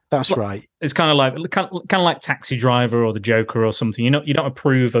 Yeah, that's right. It's kind of like Taxi Driver or the Joker or something. You don't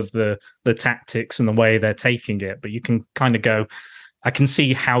approve of the tactics and the way they're taking it, but you can kind of go, I can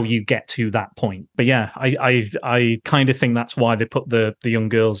see how you get to that point. But yeah, I kind of think that's why they put the young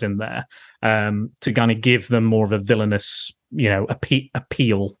girls in there, to kind of give them more of a villainous,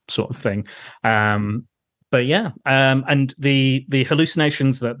 appeal sort of thing. But yeah, and the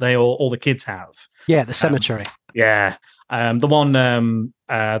hallucinations that all the kids have. Yeah, the cemetery. The one,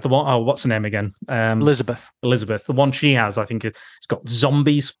 oh, what's her name again? Elizabeth. The one she has, I think, it's got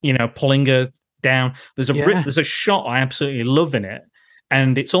zombies, pulling her down. There's a shot I absolutely love in it,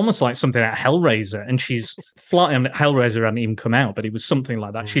 and it's almost like something out of Hellraiser. And she's flying. Hellraiser hadn't even come out, but it was something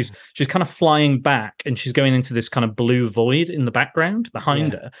like that. She's kind of flying back, and she's going into this kind of blue void in the background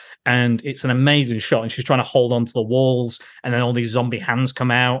behind her, and it's an amazing shot. And she's trying to hold onto the walls, and then all these zombie hands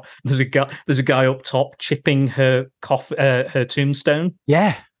come out. There's a guy up top chipping her her tombstone.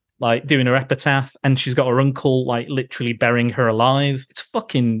 Yeah. Like doing her epitaph, and she's got her uncle like literally burying her alive. It's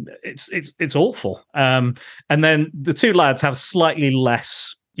awful. And then the two lads have slightly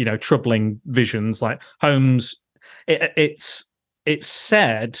less, troubling visions. Like Holmes, it's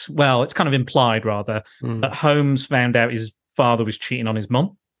said, well, it's kind of implied rather, that Holmes found out his father was cheating on his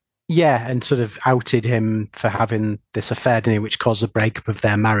mum. Yeah, and sort of outed him for having this affair, didn't he, which caused the breakup of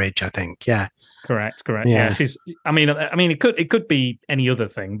their marriage, I think. Yeah. Correct. Yeah. I mean, it could be any other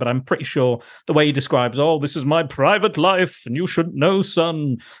thing, but I'm pretty sure the way he describes, this is my private life, and you shouldn't know,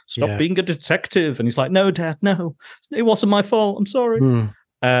 son. Stop being a detective. And he's like, no, Dad, no, it wasn't my fault. I'm sorry.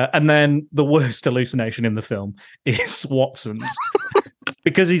 And then the worst hallucination in the film is Watson's.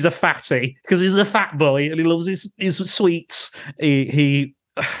 Because he's a fatty, because he's a fat boy, and he loves his sweets. He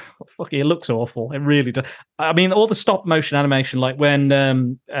looks awful. It really does. I mean, all the stop motion animation, like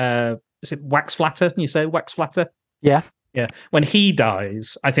when is it Wax Flatter? You say Wax Flatter? Yeah. When he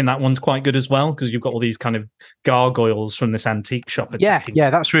dies, I think that one's quite good as well, because you've got all these kind of gargoyles from this antique shop. Yeah,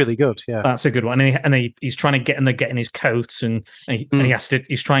 that's really good. Yeah, that's a good one. And he's trying to get in his coat, and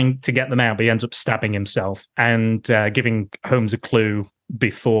he's trying to get them out, but he ends up stabbing himself and giving Holmes a clue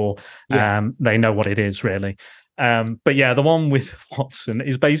before Yeah. they know what it is, really. But yeah, the one with Watson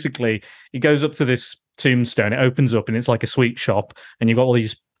is basically he goes up to this tombstone, it opens up, and it's like a sweet shop, and you've got all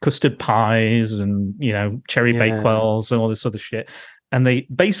these custard pies and cherry bakewells and all this sort of shit, and they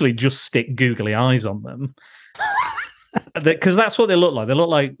basically just stick googly eyes on them. Because that's what they look like. They look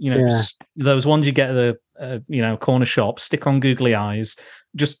like those ones you get at the corner shop. Stick on googly eyes.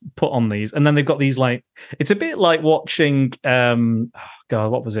 Just put on these, and then they've got these like. It's a bit like watching.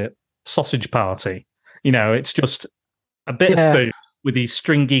 What was it? Sausage Party. It's just a bit of food with these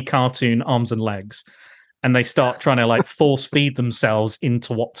stringy cartoon arms and legs, and they start trying to like force feed themselves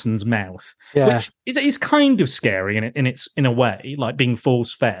into Watson's mouth, which is kind of scary in a way, like being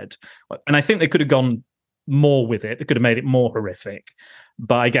force fed. And I think they could have gone more with it. They could have made it more horrific,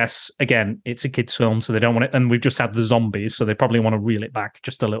 but I guess again it's a kids film, so they don't want it, and we've just had the zombies, so they probably want to reel it back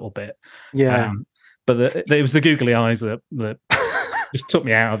just a little bit. But it was the googly eyes that just took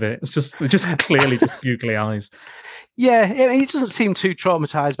me out of it. It's just clearly just googly eyes. Yeah, he doesn't seem too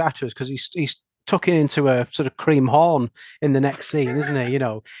traumatized by it because he's tucking into a sort of cream horn in the next scene, isn't he?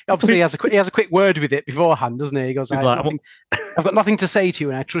 Obviously he has a quick word with it beforehand, doesn't he? He goes, I've got nothing to say to you,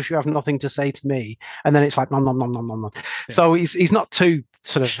 and I trust you have nothing to say to me. And then it's like, nom, nom, nom, nom, nom. Yeah. So he's not too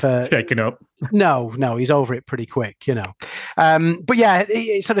sort of shaken up. No, he's over it pretty quick, But yeah,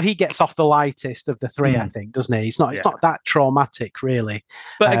 he gets off the lightest of the three, I think, doesn't he? It's not that traumatic, really.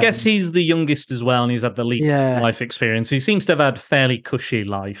 But I guess he's the youngest as well, and he's had the least life experience. He seems to have had fairly cushy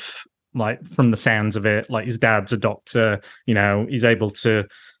life. Like from the sounds of it, like his dad's a doctor, he's able to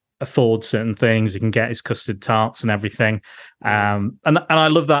afford certain things. He can get his custard tarts and everything. And I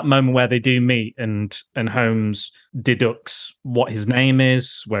love that moment where they do meet and Holmes deducts what his name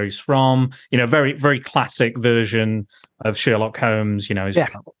is, where he's from. Very, very classic version of Sherlock Holmes.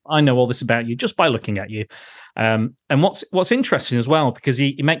 I know all this about you just by looking at you. And what's interesting as well, because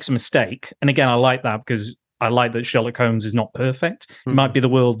he makes a mistake. And again, I like that because I like that Sherlock Holmes is not perfect. He might be the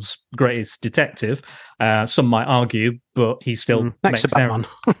world's greatest detective. Some might argue, but he still next to Batman.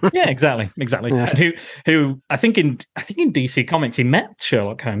 Yeah, exactly. Yeah. And who I think in DC Comics he met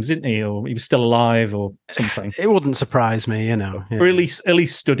Sherlock Holmes, didn't he? Or he was still alive or something. It wouldn't surprise me, Yeah. Or at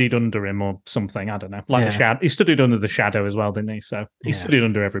least studied under him or something. I don't know. Like the Shadow. He studied under the Shadow as well, didn't he? So he studied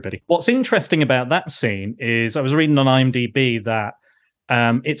under everybody. What's interesting about that scene is I was reading on IMDb that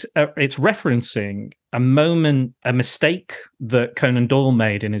it's referencing a mistake that Conan Doyle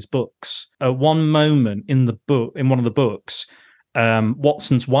made in his books. At one moment in one of the books,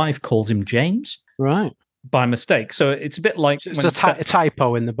 Watson's wife calls him James, right, by mistake. So it's a bit like it's a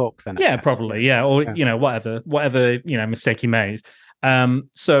typo in the book, then. Yeah, probably, yeah, or whatever mistake he made.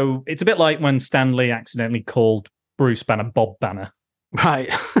 So it's a bit like when Stan Lee accidentally called Bruce Banner Bob Banner, right,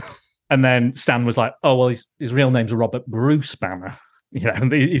 and then Stan was like, "Oh well, his real name's Robert Bruce Banner."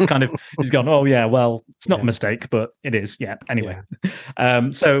 He's gone, oh yeah, well, it's not a mistake, but it is. Yeah. Anyway.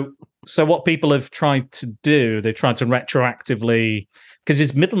 Yeah. So what people have tried to do, they tried to retroactively, because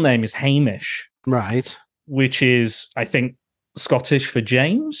his middle name is Hamish. Right. Which is, I think, Scottish for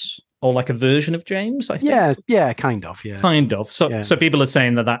James, or like a version of James, I think. Yeah, kind of, yeah. Kind of. So people are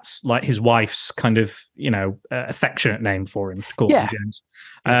saying that that's like his wife's kind of, affectionate name for him, to call him James.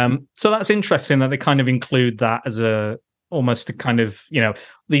 So that's interesting that they kind of include that as almost a kind of,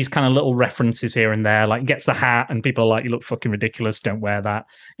 these kind of little references here and there, like gets the hat and people are like, you look fucking ridiculous, don't wear that.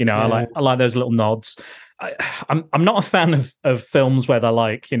 I like those little nods. I'm not a fan of films where they're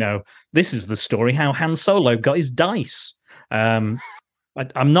like, this is the story how Han Solo got his dice. I'm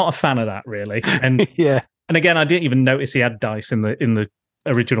not a fan of that, really. And and again, I didn't even notice he had dice in the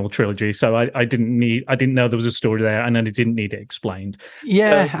original trilogy, so I didn't know there was a story there, and I didn't need it explained.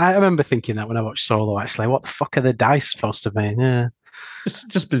 I remember thinking that when I watched Solo. Actually, what the fuck are the dice supposed to mean? Yeah,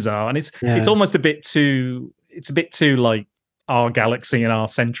 just bizarre, and it's almost a bit too like our galaxy and our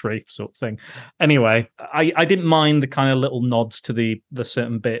century sort of thing. Anyway, I didn't mind the kind of little nods to the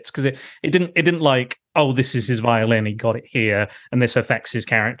certain bits, because it didn't like, oh, this is his violin, he got it here, and this affects his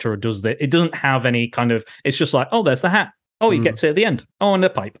character or does that. It doesn't have any kind of. It's just like, oh, there's the hat. Oh, he gets it at the end. Oh, and a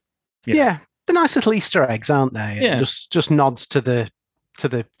pipe. Yeah, they're nice little Easter eggs, aren't they? Yeah. Just nods to the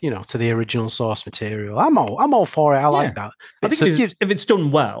original source material. I'm all for it. I like that. I think if it's done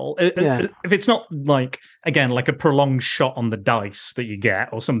well, if it's not like, again, like a prolonged shot on the dice that you get,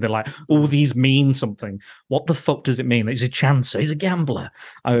 or something like, oh, these mean something. What the fuck does it mean? He's a chancer. He's a gambler.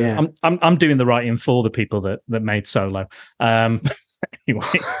 I'm doing the writing for the people that made Solo. Anyway.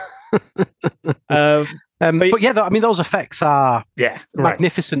 But yeah, I mean, those effects are right.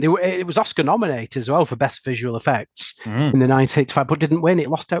 magnificent. It was Oscar nominated as well for Best Visual Effects in the 1985, but didn't win. It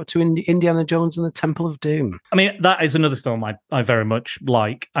lost out to Indiana Jones and the Temple of Doom. I mean, that is another film I very much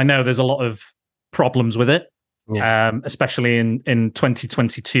like. I know there's a lot of problems with it, especially in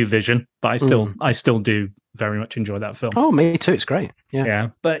 2022 vision, but I still do very much enjoy that film. Oh, me too. It's great.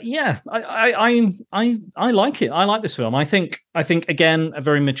 Yeah. But yeah, I like it. I like this film. I think again, a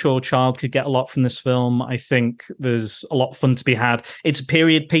very mature child could get a lot from this film. I think there's a lot of fun to be had. It's a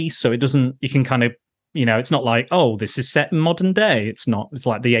period piece, so you can kind of, it's not like, oh, this is set in modern day. It's not. It's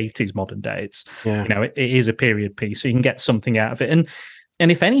like the 80s modern day. It's it is a period piece, so you can get something out of it.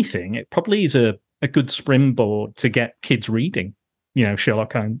 And if anything, it probably is a good springboard to get kids reading.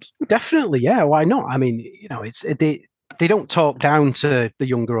 Sherlock Holmes. Definitely, yeah. Why not? I mean, they don't talk down to the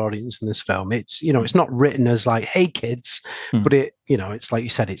younger audience in this film. It's it's not written as like, hey kids, but it's like you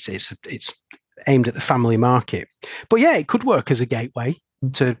said, it's aimed at the family market. But yeah, it could work as a gateway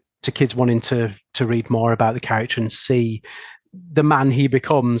to kids wanting to read more about the character and see the man he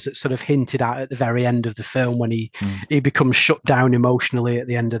becomes. That's sort of hinted at the very end of the film when he becomes shut down emotionally at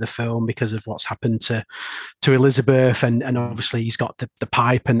the end of the film because of what's happened to Elizabeth, and obviously he's got the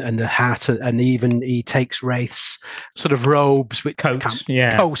pipe and the hat, and even he takes Wraith's sort of robes, coat,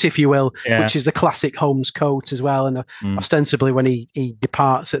 if you will, which is the classic Holmes coat as well. And ostensibly when he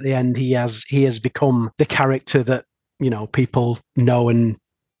departs at the end, he has become the character that people know and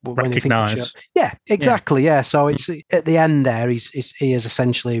when they think of Sherlock. Yeah, exactly. Yeah. So it's at the end there, he is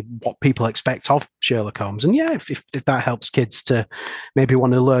essentially what people expect of Sherlock Holmes. And yeah, if that helps kids to maybe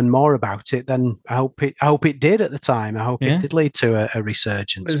want to learn more about it, then I hope it did at the time. I hope it did lead to a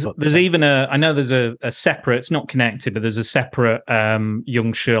resurgence. There's even I know there's a separate, it's not connected, but there's a separate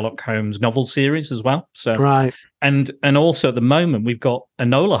young Sherlock Holmes novel series as well. So right. And also at the moment we've got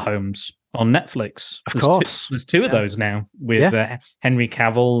Enola Holmes on Netflix. Of course. There's two of those now with Henry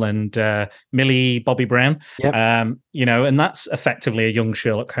Cavill and Millie Bobby Brown. Yep. And that's effectively a young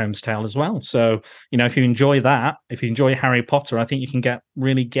Sherlock Holmes tale as well. So, if you enjoy that, if you enjoy Harry Potter, I think you can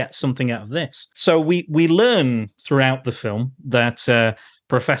really get something out of this. So we learn throughout the film that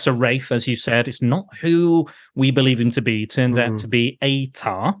Professor Wraith, as you said, is not who we believe him to be. He turns out to be a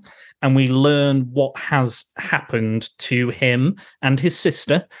tar. And we learn what has happened to him and his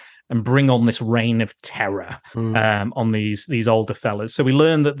sister, and bring on this reign of terror on these older fellas. So we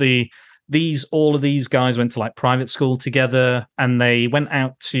learned that all of these guys went to like private school together, and they went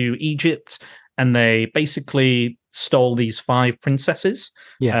out to Egypt, and they basically stole these 5 princesses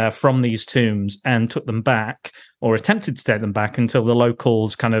from these tombs and took them back, or attempted to take them back, until the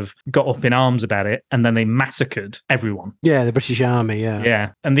locals kind of got up in arms about it, and then they massacred everyone. Yeah, the British Army,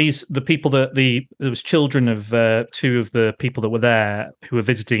 Yeah. And the people there was children of 2 of the people that were there who were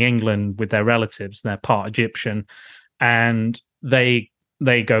visiting England with their relatives, they're part Egyptian, and they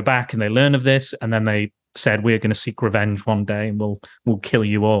go back and they learn of this, and then they said, we're going to seek revenge one day and we'll kill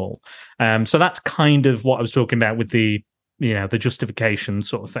you all. So that's kind of what I was talking about with the justification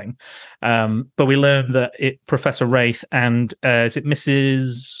sort of thing. But we learned that Professor Wraith and is it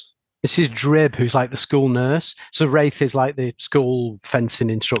Mrs. Drib, who's like the school nurse. So Wraith is like the school fencing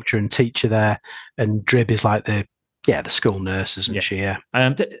instructor and teacher there, and Drib is like the school nurse, isn't she? Yeah.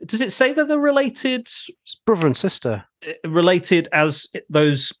 Does it say that they're related? It's brother and sister. Related as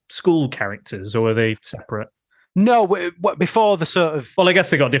those school characters, or are they separate? No, before the sort of... Well, I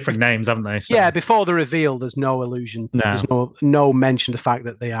guess they got different names, haven't they? So. Yeah, before the reveal, there's no allusion. No. There's no mention of the fact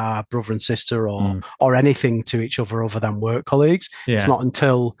that they are brother and sister or anything to each other than work colleagues. Yeah. It's not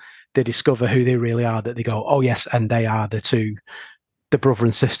until they discover who they really are that they go, oh, yes, and they are the brother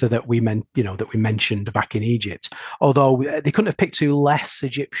and sister that we mentioned back in Egypt. Although they couldn't have picked 2 less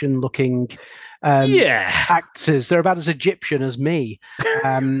Egyptian-looking actors. They're about as Egyptian as me,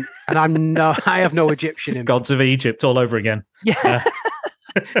 and I have no Egyptian in me. Gods of Egypt all over again. Yeah,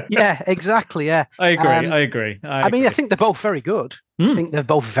 yeah, exactly. Yeah, I agree. I mean, I think they're both very good. I think they're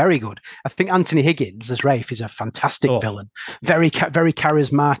both very good. I think Anthony Higgins as Wraith is a fantastic villain, very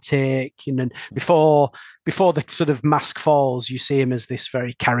charismatic. Before the sort of mask falls, you see him as this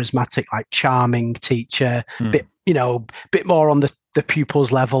very charismatic, like charming teacher, bit more on the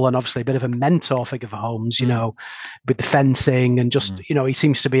pupils level, and obviously a bit of a mentor figure for Holmes, with the fencing, and just he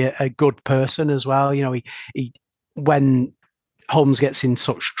seems to be a good person as well. He when Holmes gets in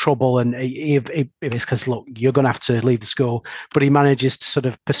such trouble, and he says, look, you're going to have to leave the school, but he manages to sort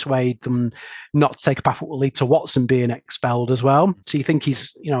of persuade them not to take a path that will lead to Watson being expelled as well. So you think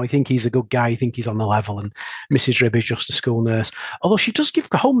he's a good guy, you think he's on the level, and Mrs. Drib is just a school nurse. Although she does give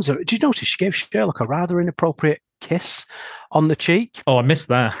Holmes did you notice she gave Sherlock a rather inappropriate kiss on the cheek. Oh, I missed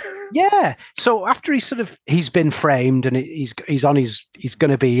that. Yeah. So after he's been framed and he's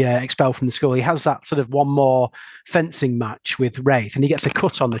going to be expelled from the school, he has that sort of one more fencing match with Wraith, and he gets a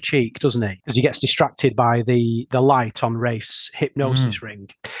cut on the cheek, doesn't he? Because he gets distracted by the light on Wraith's hypnosis ring.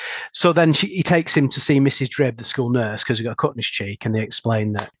 So then he takes him to see Mrs. Drib, the school nurse, because he got a cut on his cheek, and they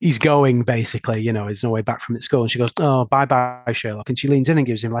explain that he's going, basically, there's no way back from the school. And she goes, "Oh, bye-bye, Sherlock." And she leans in and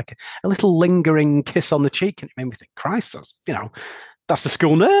gives him like a little lingering kiss on the cheek, and it made me think, Christ, that's the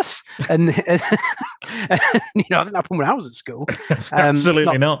school nurse, and it didn't happen when I was at school.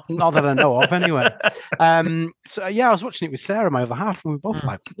 Absolutely not. Not that I know of, anyway. So yeah, I was watching it with Sarah, my other half, and we were both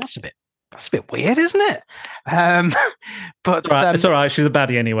like, "That's a bit weird, isn't it?" But it's all right. She's a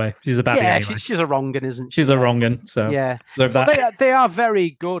baddie anyway. She's a baddie. Yeah, anyway. she's a wrong-un, isn't she? She's a wrong-un. So yeah, that. They are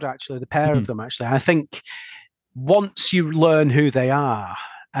very good, actually. The pair of them, actually. I think once you learn who they are.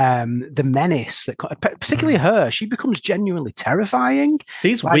 The menace that, particularly her, she becomes genuinely terrifying.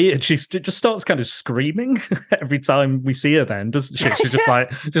 She's weird. She just starts kind of screaming every time we see her. Then doesn't she? She's just like,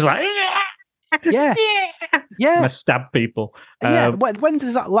 yeah. Gonna stab people. Yeah. When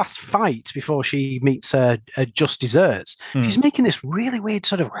does that last fight before she meets her just desserts? She's making this really weird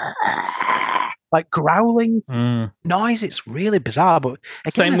sort of like growling noise. It's really bizarre. But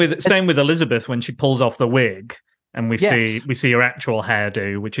again, same with Elizabeth when she pulls off the wig. And we see her actual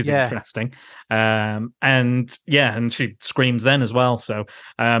hairdo, which is interesting. And she screams then as well. So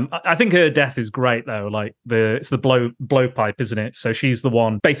I think her death is great though. Like it's the blowpipe, isn't it? So she's the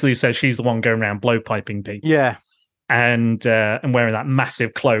one basically says she's the one going around blowpiping people. Yeah. And wearing that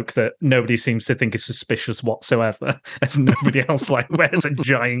massive cloak that nobody seems to think is suspicious whatsoever, as nobody else wears a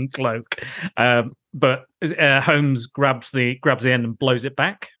giant cloak. But Holmes grabs the end and blows it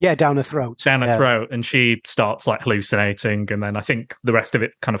back. Yeah, down her throat. And she starts hallucinating, and then I think the rest of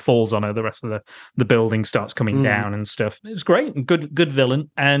it kind of falls on her. The rest of the building starts coming down and stuff. It was great, good villain,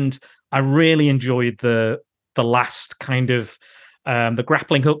 and I really enjoyed the last kind of. The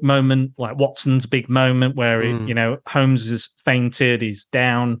grappling hook moment, like Watson's big moment where Holmes is fainted, he's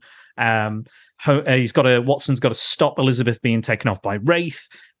down. Watson's got to stop Elizabeth being taken off by Wraith,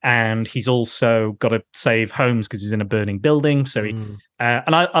 and he's also got to save Holmes because he's in a burning building. So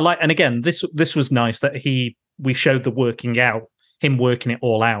and again, this was nice that we showed the him working it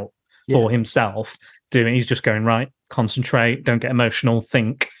all out for himself. He's just going, right, concentrate, don't get emotional,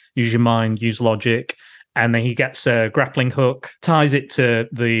 think, use your mind, use logic. And then he gets a grappling hook, ties it to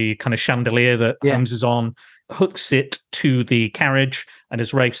the kind of chandelier that Holmes is on, hooks it to the carriage, and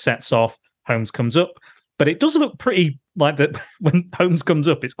as Wraith sets off, Holmes comes up. But it does look pretty like that when Holmes comes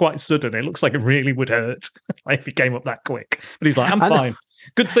up, it's quite sudden. It looks like it really would hurt if he came up that quick. But he's like, I'm fine.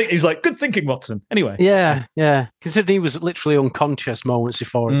 He's like, good thinking, Watson. Anyway. Yeah. Considering he was literally unconscious moments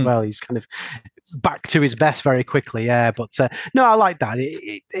before as well. He's kind of back to his best very quickly. Yeah. But no, I like that.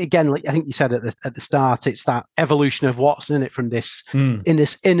 Again, like I think you said at the start, it's that evolution of Watson, isn't it? From this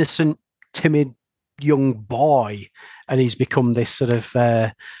innocent, timid young boy, and he's become this sort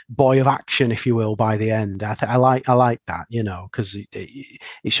of boy of action, if you will, by the end. I like that, because it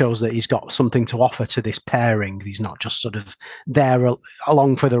shows that he's got something to offer to this pairing. He's not just sort of there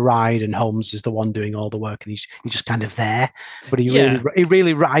along for the ride, and Holmes is the one doing all the work, and he's just kind of there. But he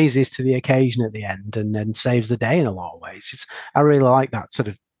really rises to the occasion at the end, and then saves the day in a lot of ways. I really like that sort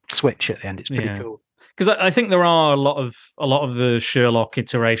of switch at the end. It's pretty cool. Because I think there are a lot of the Sherlock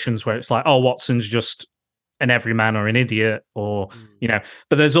iterations where it's like, oh, Watson's just an everyman or an idiot, or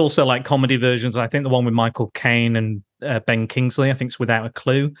But there's also like comedy versions. I think the one with Michael Caine and Ben Kingsley, I think it's Without a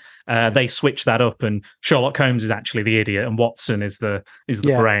Clue. They switch that up, and Sherlock Holmes is actually the idiot, and Watson is the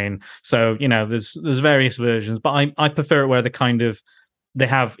brain. So there's various versions, but I prefer it where they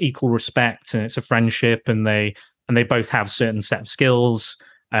have equal respect, and it's a friendship, and they both have certain set of skills.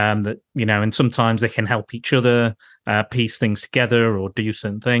 That and sometimes they can help each other piece things together or do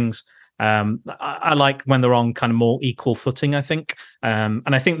certain things. I like when they're on kind of more equal footing, I think, and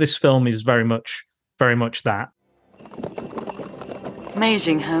I think this film is very much that.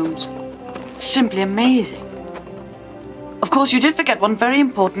 Amazing, Holmes. Simply amazing. Of course, you did forget one very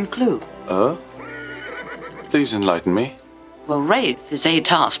important clue. Please enlighten me. Well, Wraith is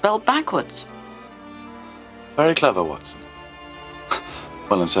Atar spelled backwards. Very clever, Watson.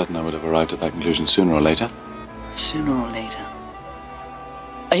 Well, I'm certain I would have arrived at that conclusion sooner or later. Sooner or later.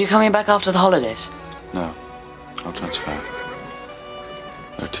 Are you coming back after the holidays? No. I'll transfer.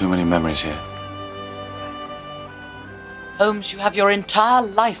 There are too many memories here. Holmes, you have your entire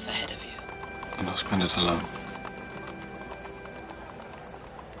life ahead of you. And I'll spend it alone.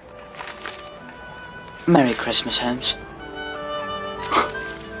 Merry Christmas, Holmes.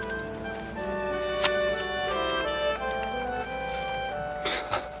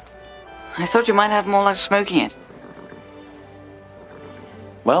 I thought you might have more like smoking it.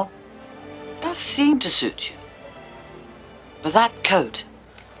 Well, That seemed to suit you. But that coat,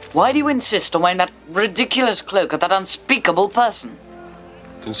 why do you insist on wearing that ridiculous cloak of that unspeakable person?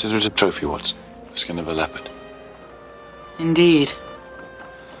 consider it a trophy, Watson. The skin of a leopard. Indeed.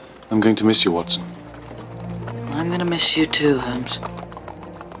 I'm going to miss you, Watson. I'm gonna miss you too, Holmes.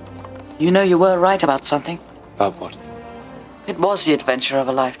 You know you were right about something. About what? It was the adventure of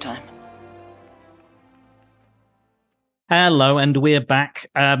a lifetime. Hello, and we're back.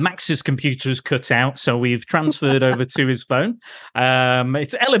 Max's computer's cut out, so we've transferred over to his phone.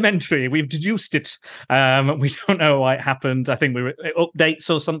 It's elementary. We've deduced it. We don't know why it happened. I think we were updates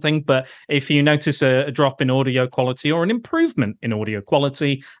or something, but if you notice a drop in audio quality or an improvement in audio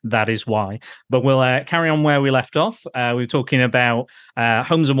quality, that is why. But we'll carry on where we left off. We were talking about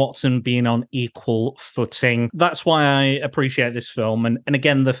Holmes and Watson being on equal footing. That's why I appreciate this film. And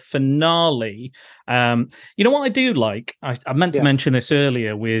again, the finale... you know what I do like? I meant to mention this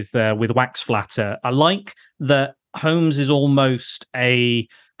earlier with Wax Flatter. I like that Holmes is almost a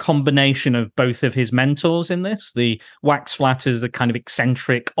combination of both of his mentors in this. The Wax Flatter's the kind of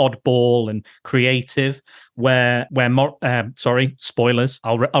eccentric, oddball, and creative. Where sorry, spoilers.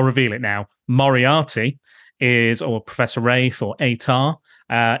 I'll reveal it now. Moriarty is, or Professor Rafe or Atar,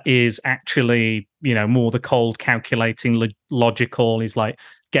 is actually, more the cold, calculating, logical. He's like,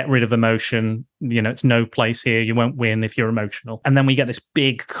 get rid of emotion. It's no place here. You won't win if you're emotional. And then we get this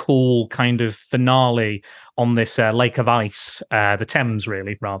big, cool kind of finale on this lake of ice, the Thames,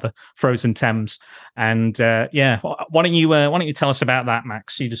 really, rather frozen Thames. And why don't you tell us about that,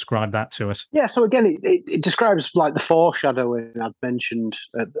 Max? You describe that to us. Yeah, so again, it describes like the foreshadowing I'd mentioned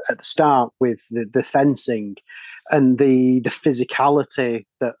at the start with the fencing and the physicality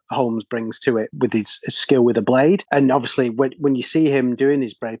that Holmes brings to it with his skill with a blade. And obviously, when you see him doing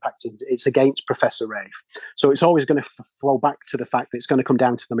his brave acting, it's against Professor Rafe. So it's always going to flow back to the fact that it's going to come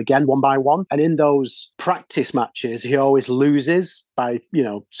down to them again, one by one. And in those practice matches, he always loses by,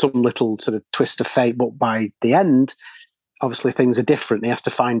 some little sort of twist of fate. But by the end, obviously things are different. He has to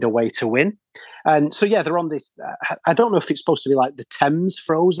find a way to win. And so, they're on this, I don't know if it's supposed to be like the Thames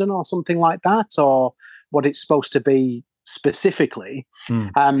frozen or something like that, or what it's supposed to be specifically.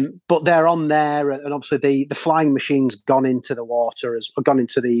 But they're on there, and obviously the flying machine's gone into the water, gone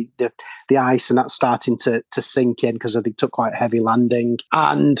into the ice, and that's starting to sink in because they took quite a heavy landing.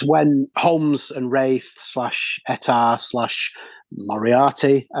 And when Holmes and Rafe / Etar /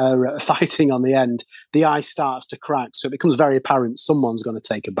 Moriarty are fighting on the end, the ice starts to crack, so it becomes very apparent someone's going to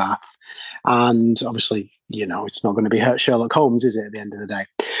take a bath. And obviously, it's not going to be Sherlock Holmes, is it, at the end of the day?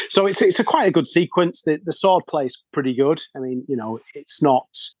 So it's a quite a good sequence. The sword play is pretty good. I mean, it's not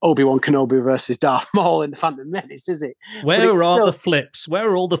Obi-Wan Kenobi versus Darth Maul in The Phantom Menace, is it? Where are all the flips? Where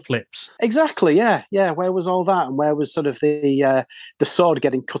are all the flips? Exactly, yeah. Where was all that? And where was sort of the sword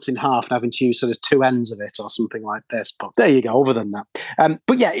getting cut in half and having to use sort of two ends of it or something like this? But there you go, other than that.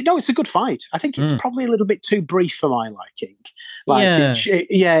 But it's a good fight. I think it's probably a little bit too brief for my liking.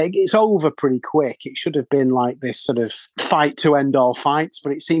 It's over pretty quick. It should have been like this sort of fight to end all fights,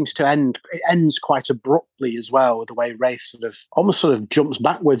 but it seems to ends quite abruptly as well, the way Rafe almost jumps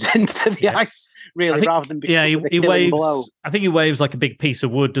backwards into the ice, really, rather than he waves below. I think he waves like a big piece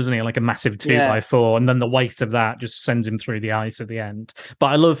of wood, doesn't he? Like a massive 2x4, and then the weight of that just sends him through the ice at the end. But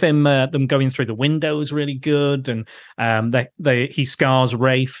I love him them going through the window is really good, and he scars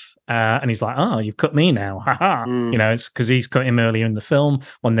Rafe. And he's like, "Oh, you've cut me now, haha!" It's because he's cut him earlier in the film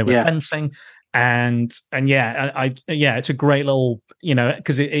when they were fencing, and it's a great little,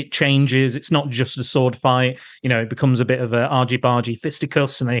 because it changes. It's not just a sword fight, it becomes a bit of a argy-bargy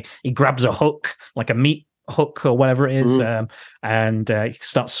fisticuffs, and he grabs a hook, like a meat hook or whatever it is, and he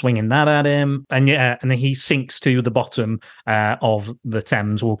starts swinging that at him, and then he sinks to the bottom of the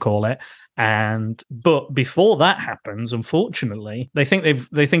Thames, we'll call it. But before that happens, unfortunately, they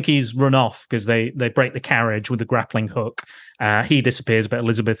think he's run off because they break the carriage with the grappling hook. He disappears, but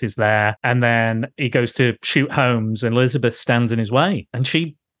Elizabeth is there, and then he goes to shoot Holmes, and Elizabeth stands in his way, and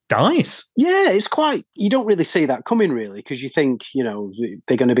she dies. Yeah, it's quite. You don't really see that coming, really, because you think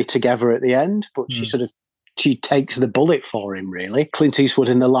they're going to be together at the end, but she takes the bullet for him, really. Clint Eastwood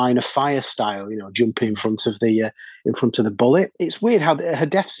in the Line of Fire style, jumping in front of the bullet. It's weird how her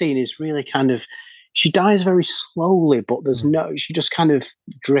death scene is really kind of, she dies very slowly, but she just kind of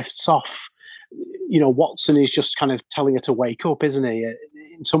drifts off. Watson is just kind of telling her to wake up, isn't he?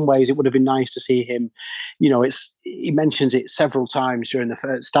 In some ways, it would have been nice to see him. He mentions it several times during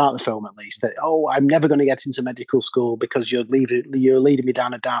the start of the film, at least, that, I'm never going to get into medical school because you're leading me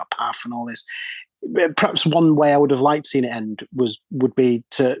down a dark path and all this. perhaps one way I would have liked seeing it end would be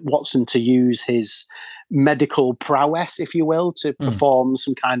to Watson to use his medical prowess, if you will, to perform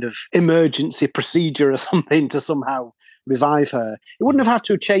some kind of emergency procedure or something to somehow revive her. It wouldn't have had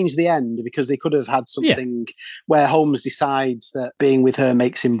to change the end, because they could have had something where Holmes decides that being with her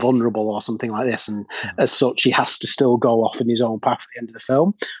makes him vulnerable or something like this, and as such he has to still go off in his own path at the end of the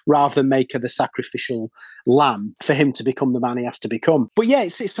film, rather than make her the sacrificial lamb for him to become the man he has to become. But yeah,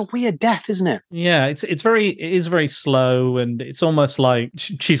 it's a weird death, isn't it? Yeah, it is very slow, and it's almost like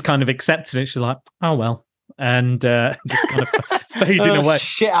she's kind of accepted it. She's like, oh well, and just kind of fading away.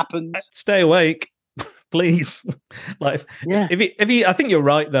 Shit happens. Stay awake, please. Like, if he, I think you're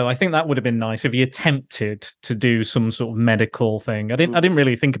right though. I think that would have been nice if he attempted to do some sort of medical thing. I didn't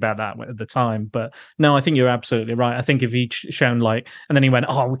really think about that at the time, but no, I think you're absolutely right. I think if he'd shown like, and then he went,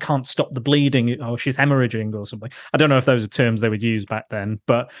 oh, we can't stop the bleeding. Oh, she's hemorrhaging or something. I don't know if those are terms they would use back then,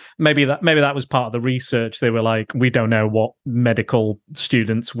 but maybe that was part of the research. They were like, we don't know what medical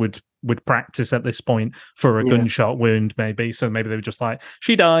students would practice at this point for a gunshot wound, maybe. So maybe they were just like,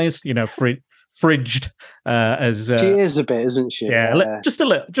 she dies, fridged as she is a bit, isn't she? Yeah, just a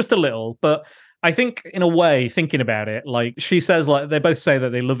little. But I think, in a way, thinking about it, like she says, like they both say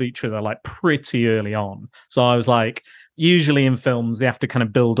that they love each other like pretty early on. So I was like, usually in films they have to kind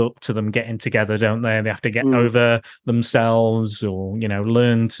of build up to them getting together, don't they? They have to get over themselves, or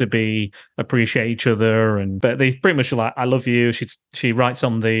learn to appreciate each other. But they pretty much are like, I love you. She writes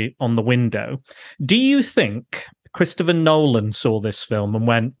on the window. Do you think Christopher Nolan saw this film and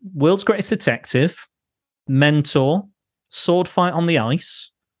went, world's greatest detective, mentor, sword fight on the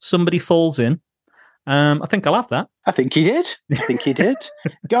ice, somebody falls in? I think I'll have that. I think he did.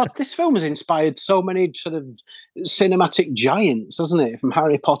 God, this film has inspired so many sort of cinematic giants, hasn't it? From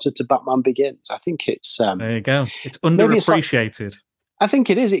Harry Potter to Batman Begins. I think it's... there you go. It's underappreciated. I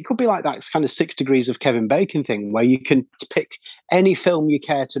think it is. It could be like that kind of 6 Degrees of Kevin Bacon thing, where you can pick any film you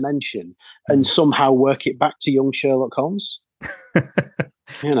care to mention and somehow work it back to young Sherlock Holmes.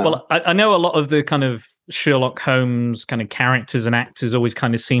 Well, I know a lot of the kind of Sherlock Holmes kind of characters and actors always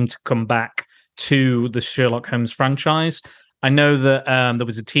kind of seem to come back to the Sherlock Holmes franchise. I know that there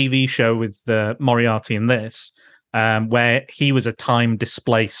was a TV show with Moriarty in this, where he was a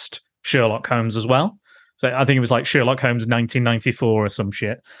time-displaced Sherlock Holmes as well. So I think it was like Sherlock Holmes 1994 or some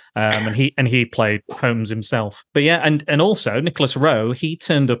shit, and he played Holmes himself. But yeah, and also Nicholas Rowe, he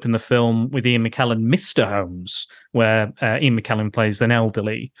turned up in the film with Ian McKellen, Mr. Holmes, where Ian McKellen plays an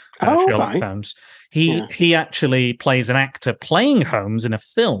elderly Sherlock Holmes. He actually plays an actor playing Holmes in a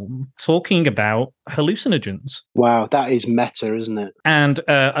film talking about hallucinogens. Wow, that is meta, isn't it? And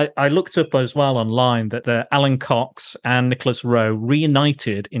I looked up as well online that Alan Cox and Nicholas Rowe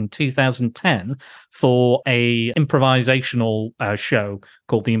reunited in 2010 for a improvisational show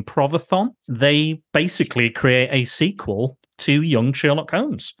called The Improvathon. They basically create a sequel to Young Sherlock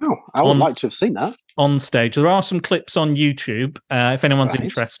Holmes. Oh, I would like to have seen that. On stage. There are some clips on YouTube. If anyone's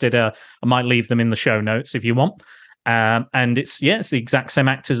interested, I might leave them in the show notes if you want. And it's the exact same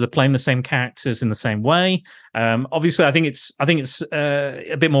actors. They're playing the same characters in the same way. Obviously, I think it's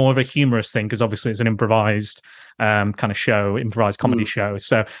a bit more of a humorous thing, because obviously it's an improvised kind of show, improvised comedy show.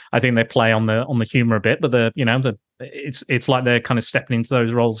 So I think they play on the humor a bit, but it's like they're kind of stepping into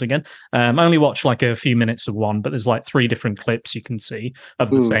those roles again. I only watched like a few minutes of one, but there's like 3 different clips you can see of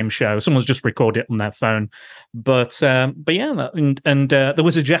the same show. Someone's just recorded it on their phone. But yeah, and there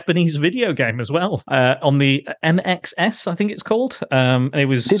was a Japanese video game as well on the MXS, I think it's called. And it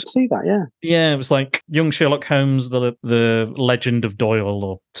was... I did see that, yeah. Yeah, it was like Young Sherlock Holmes, the Legend of Doyle,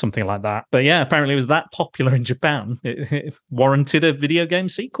 or something like that. But yeah, apparently it was that popular in Japan. It warranted a video game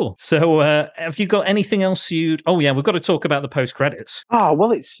sequel. So have you got anything else you'd... Oh yeah, we've got to talk about the post-credits. Oh,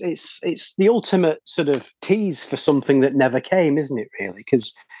 well, it's the ultimate sort of tease for something that never came, isn't it, really?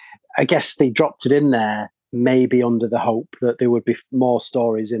 Because I guess they dropped it in there maybe under the hope that there would be more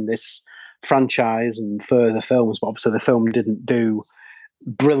stories in this franchise and further films, but obviously the film didn't do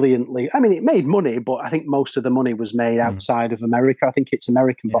brilliantly. I mean, it made money, but I think most of the money was made outside of America. I think its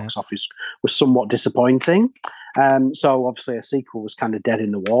American box office was somewhat disappointing. So obviously a sequel was kind of dead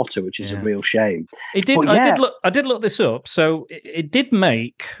in the water, which is a real shame. It did. I did look this up. So it did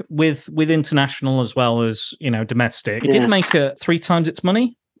make with international as well as domestic. It did make 3 times its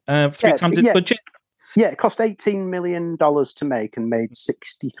money, 3 times its budget. Yeah, it cost $18 million to make and made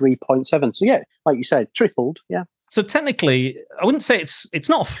 63.7. So yeah, like you said, tripled. Yeah. So technically, I wouldn't say it's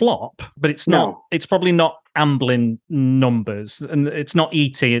not a flop, but it's not. No. It's probably not Amblin numbers, and it's not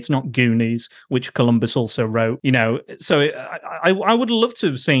E.T., it's not Goonies, which Columbus also wrote. So I would love to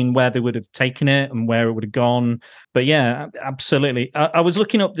have seen where they would have taken it and where it would have gone. But yeah, absolutely. I was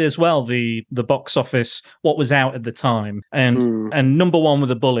looking up as well the box office, what was out at the time, and number one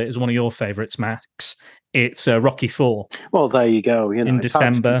with a bullet is one of your favorites, Max. It's Rocky IV. Well, there you go. In it's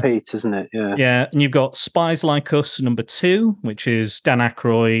hard to December. compete, isn't it? Yeah. Yeah, and you've got Spies Like Us, number 2, which is Dan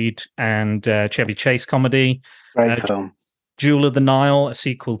Aykroyd and Chevy Chase comedy. Great film. Jewel of the Nile, a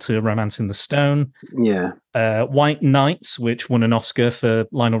sequel to Romancing the Stone. Yeah. White Nights, which won an Oscar for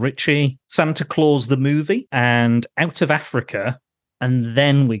Lionel Richie. Santa Claus the Movie, and Out of Africa. And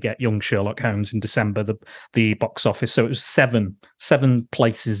then we get Young Sherlock Holmes in December, the box office. So it was seven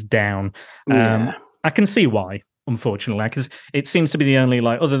places down. Yeah. I can see why, unfortunately, because it seems to be the only,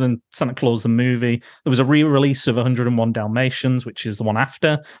 other than Santa Claus the Movie, there was a re-release of 101 Dalmatians, which is the one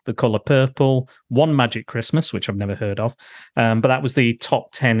after, The Colour Purple, One Magic Christmas, which I've never heard of, but that was the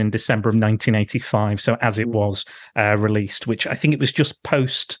top 10 in December of 1985, so as it was released, which I think it was just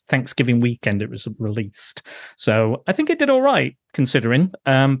post-Thanksgiving weekend it was released. So I think it did all right, considering,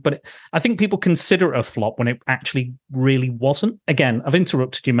 but I think people consider it a flop when it actually really wasn't. Again, I've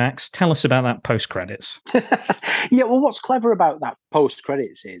interrupted you, Max. Tell us about that post-credits. Yeah, well, what's clever about that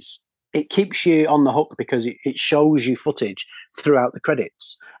post-credits is it keeps you on the hook because it shows you footage throughout the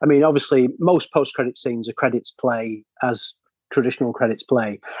credits. I mean, obviously, most post-credit scenes are credits play as traditional credits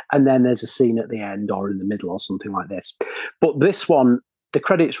play, and then there's a scene at the end or in the middle or something like this. But this one, the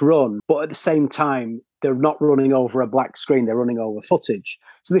credits run, but at the same time, they're not running over a black screen, they're running over footage.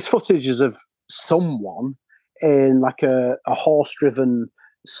 So this footage is of someone in like a horse-driven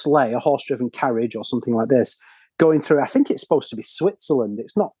sleigh, a horse-driven carriage or something like this, going through, I think it's supposed to be Switzerland.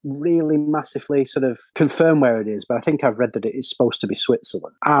 It's not really massively sort of confirmed where it is, but I think I've read that it is supposed to be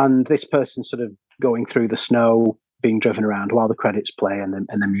Switzerland. And this person sort of going through the snow, being driven around while the credits play and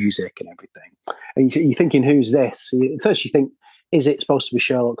the music and everything. And you're thinking, who's this? At first you think, is it supposed to be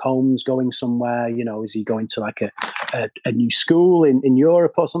Sherlock Holmes going somewhere? Is he going to like a new school in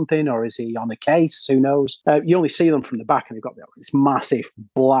Europe or something? Or is he on a case? Who knows? You only see them from the back and they've got this massive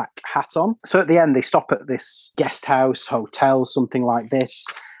black hat on. So at the end, they stop at this guest house, hotel, something like this.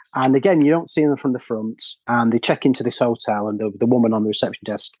 And again, you don't see them from the front. And they check into this hotel and the woman on the reception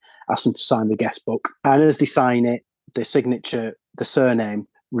desk asks them to sign the guest book. And as they sign it, the signature, the surname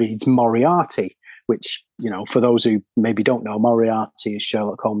reads Moriarty, which, for those who maybe don't know, Moriarty is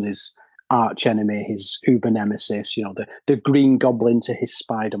Sherlock Holmes' arch enemy, his uber nemesis, the Green Goblin to his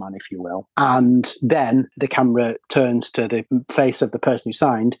Spider-Man, if you will. And then the camera turns to the face of the person who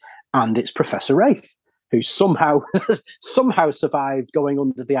signed, and it's Professor Wraith, who somehow survived going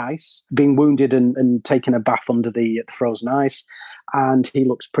under the ice, being wounded and taking a bath under the frozen ice. And he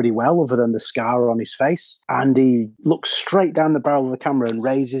looks pretty well, other than the scar on his face. And he looks straight down the barrel of the camera and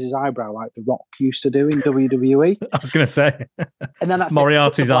raises his eyebrow like The Rock used to do in WWE. I was going to say. And then that's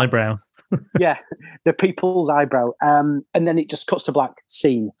Moriarty's eyebrow. Yeah, the people's eyebrow. And then it just cuts to black,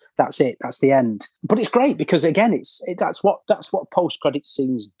 scene. That's it. That's the end. But it's great because, again, that's what post-credit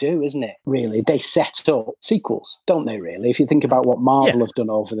scenes do, isn't it? Really, they set up sequels, don't they? Really, if you think about what Marvel have done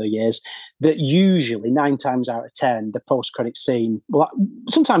over the years, that usually 9 times out of 10, the post-credit scene. Well,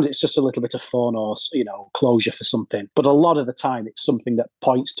 sometimes it's just a little bit of fun or closure for something, but a lot of the time it's something that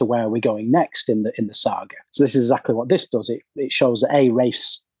points to where we're going next in the saga. So this is exactly what this does. It shows that A,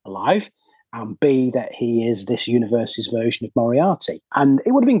 Wraith's alive, and B, that he is this universe's version of Moriarty. And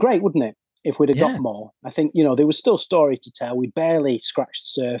it would have been great, wouldn't it, if we'd have got more? I think, there was still story to tell. We barely scratched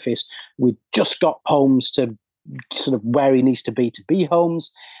the surface. We just got Holmes to sort of where he needs to be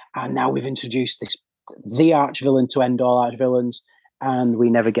Holmes. And now we've introduced the arch-villain to end all arch-villains, and we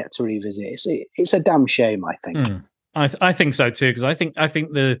never get to revisit it. It's a damn shame, I think. I think so too, because I think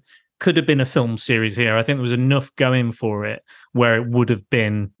the could have been a film series here. I think there was enough going for it where it would have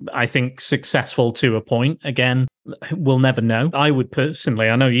been, I think, successful to a point. Again, we'll never know. I would personally,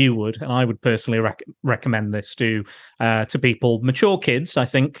 I know you would, and I would personally recommend this to people, mature kids. I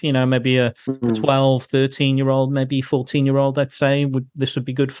think, maybe a 12, 13-year-old, maybe 14-year-old, I'd say, this would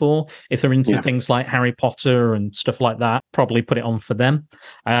be good for. If they're into things like Harry Potter and stuff like that, probably put it on for them.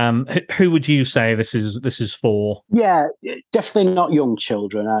 Who would you say this is for? Yeah, definitely not young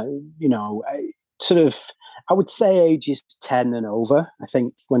children. I would say ages 10 and over. I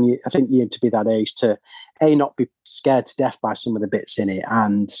think you need to be that age to not be scared to death by some of the bits in it,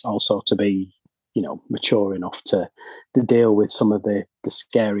 and also to be, mature enough to deal with some of the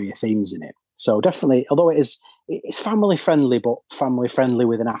scarier themes in it. So definitely, although it is it's family friendly, but family friendly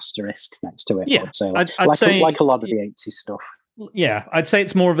with an asterisk next to it. Yeah, I'd say, I'd say like a lot of the 80s stuff. Yeah, I'd say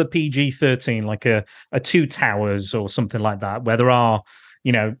it's more of a PG-13, like a Two Towers or something like that, where there are,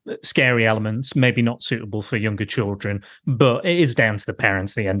 scary elements, maybe not suitable for younger children, but it is down to the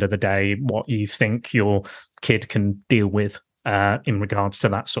parents at the end of the day what you think your kid can deal with in regards to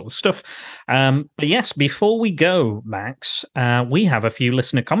that sort of stuff. But yes, before we go, Max, we have a few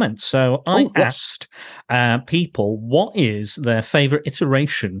listener comments. So I asked people what is their favourite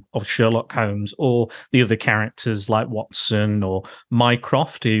iteration of Sherlock Holmes or the other characters like Watson or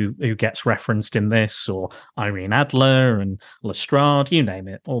Mycroft, who gets referenced in this, or Irene Adler and Lestrade, you name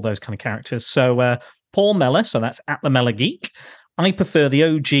it, all those kind of characters. So Paul Meller, so that's at the Meller Geek. I prefer the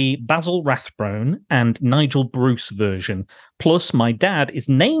OG Basil Rathbone and Nigel Bruce version. Plus, my dad is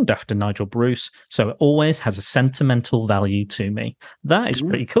named after Nigel Bruce, so it always has a sentimental value to me. That is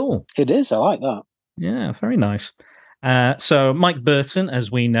pretty cool. It is. I like that. Yeah, very nice. So Mike Burton,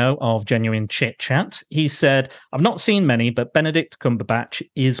 as we know of Genuine Chit Chat, he said, I've not seen many, but Benedict Cumberbatch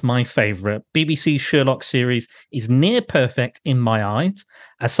is my favourite. BBC's Sherlock series is near perfect in my eyes,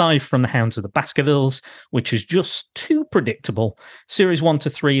 aside from The Hounds of the Baskervilles, which is just too predictable. Series 1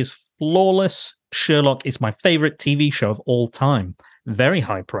 to 3 is flawless. Sherlock is my favourite TV show of all time. Very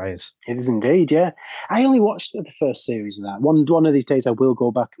high praise. It is indeed, yeah. I only watched the first series of that. One of these days I will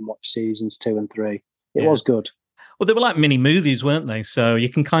go back and watch seasons 2 and 3. It was good. Well, they were like mini movies, weren't they? So you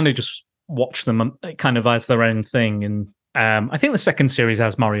can kind of just watch them kind of as their own thing. And I think the second series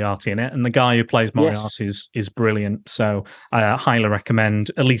has Moriarty in it, and the guy who plays Moriarty is brilliant. So I highly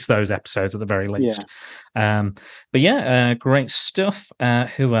recommend at least those episodes at the very least. Yeah. But yeah, great stuff.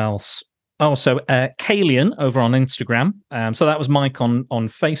 Who else? Oh, so Kalian over on Instagram. So that was Mike on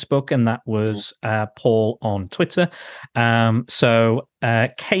Facebook, and that was Paul on Twitter. So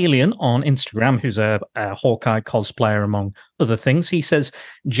Kalian on Instagram, who's a Hawkeye cosplayer, among other things, he says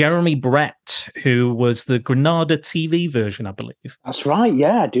Jeremy Brett, who was the Granada TV version, I believe. That's right.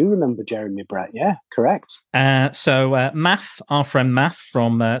 Yeah, I do remember Jeremy Brett. Yeah, correct. So Math, our friend Math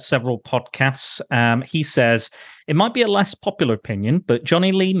from several podcasts, he says, it might be a less popular opinion, but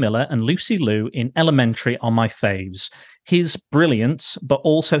Johnny Lee Miller and Lucy Liu in Elementary are my faves. His brilliance, but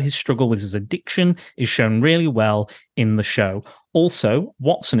also his struggle with his addiction, is shown really well in the show. Also,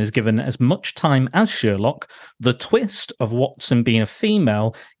 Watson is given as much time as Sherlock. The twist of Watson being a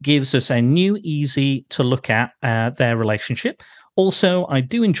female gives us a new, easy to look at their relationship. Also, I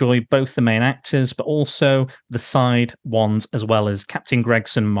do enjoy both the main actors, but also the side ones, as well as Captain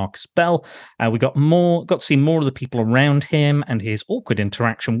Gregson and Marcus Bell. We got to see more of the people around him and his awkward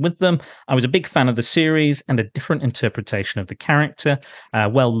interaction with them. I was a big fan of the series and a different interpretation of the character,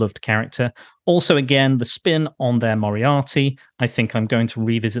 well-loved character. Also, again, the spin on their Moriarty. I think I'm going to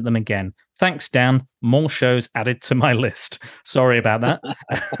revisit them again. Thanks, Dan. More shows added to my list. Sorry about that.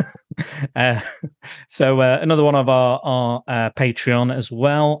 So another one of our Patreon as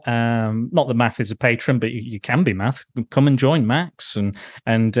well. Not that Math is a patron, but you can be, Math. Come and join Max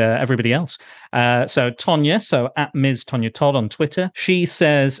and everybody else. So Tonya, so at Ms. Tonya Todd on Twitter, she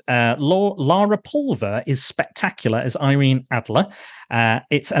says Lara Pulver is spectacular as Irene Adler.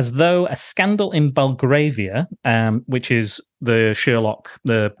 It's as though a scandal in Belgravia, which is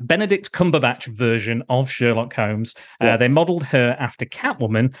the Benedict Cumberbatch version of Sherlock Holmes. They modelled her after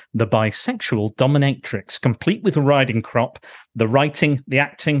Catwoman, the bisexual dominatrix, complete with a riding crop, the writing, the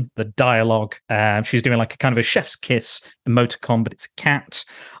acting, the dialogue. She's doing like a kind of a chef's kiss emoticon, but it's a cat.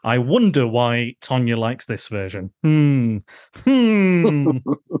 I wonder why Tonya likes this version.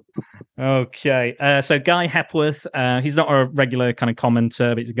 Okay, so Guy Hepworth, he's not a regular kind of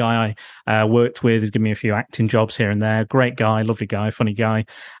commenter, but he's a guy I worked with. He's given me a few acting jobs here and there. Great guy, lovely guy, funny guy.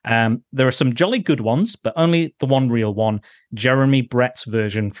 There are some jolly good ones, but only the one real one, Jeremy Brett's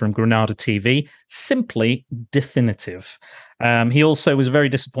version from Granada TV, simply definitive. He also was very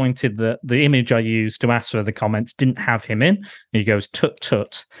disappointed that the image I used to ask for the comments didn't have him in. He goes, tut,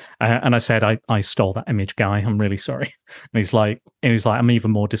 tut. And I said, I stole that image, Guy. I'm really sorry. And he's like, I'm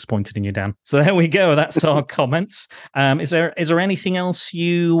even more disappointed in you, Dan. So there we go. That's our comments. Is there anything else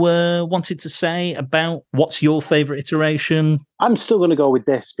you wanted to say about what's your favorite iteration? I'm still going to go with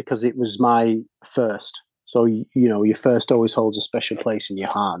this because it was my first. So, your first always holds a special place in your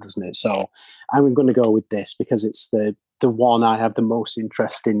heart, doesn't it? So I'm going to go with this because it's the one I have the most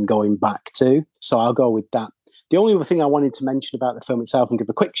interest in going back to. So I'll go with that. The only other thing I wanted to mention about the film itself and give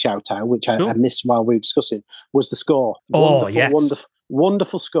a quick shout out, which I missed while we were discussing, was the score.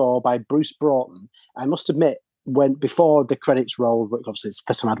 Wonderful score by Bruce Broughton. I must admit, when before the credits rolled, which obviously it's the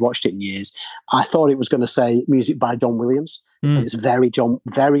first time I'd watched it in years, I thought it was going to say music by John Williams. It's very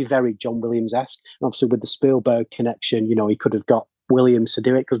very John Williams-esque. And obviously, with the Spielberg connection, you know, he could have got Williams to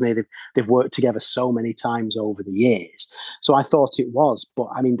do it because they've worked together so many times over the years. So I thought it was, but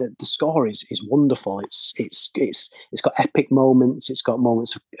I mean, the score is wonderful. It's got epic moments. It's got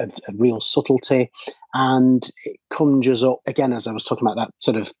moments of real subtlety, and it conjures up again, as I was talking about, that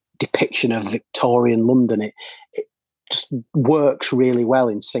sort of depiction of Victorian London. It just works really well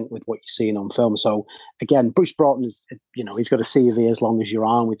in sync with what you're seeing on film. So again, Bruce Broughton is, you know, he's got a CV as long as your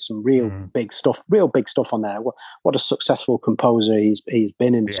arm with some real big stuff on there. What a successful composer he's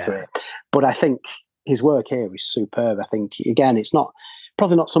been in his career. But I think his work here is superb. I think, again, it's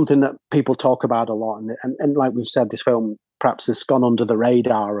probably not something that people talk about a lot. And like we've said, this film perhaps has gone under the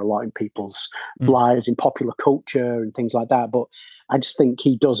radar a lot in people's lives, in popular culture and things like that. But I just think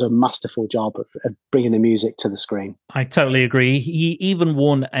he does a masterful job of bringing the music to the screen. I totally agree. He even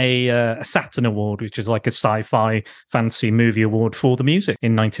won a Saturn Award, which is like a sci-fi fantasy movie award for the music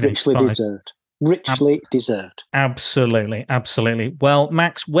in 1985. Richly deserved. Absolutely. Well,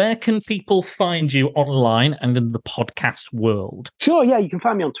 Max, where can people find you online and in the podcast world? Sure, yeah, you can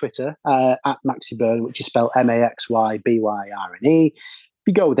find me on Twitter at Maxy Byrne, which is spelled MaxyByrne. If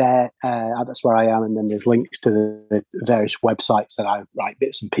you go there, that's where I am, and then there's links to the various websites that I write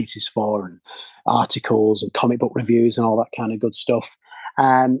bits and pieces for, and articles and comic book reviews and all that kind of good stuff.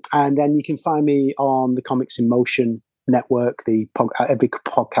 And then you can find me on the Comics in Motion network, every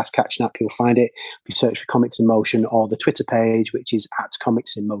podcast catching up, you'll find it. If you search for Comics in Motion, or the Twitter page, which is at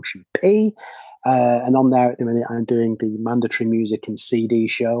Comics in Motion P. And on there at the minute, I'm doing the Mandatory Music and CD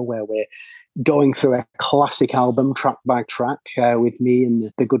show, where we're going through a classic album track by track with me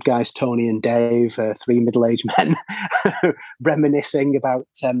and the good guys Tony and Dave, three middle-aged men reminiscing about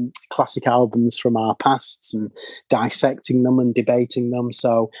classic albums from our pasts and dissecting them and debating them.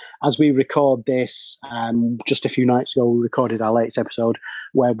 So as we record this, just a few nights ago we recorded our latest episode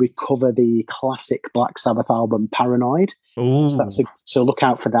where we cover the classic Black Sabbath album Paranoid. So look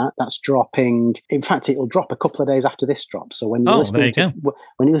out for that. That's dropping. In fact, it'll drop a couple of days after this drops. So when you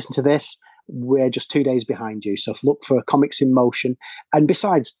listen to this, we're just 2 days behind you. So look for Comics in Motion. And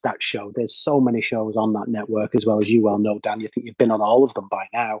besides that show, there's so many shows on that network, as well, as you well know, Dan. You think you've been on all of them by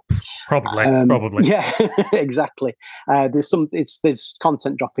now. Probably. Yeah, exactly. There's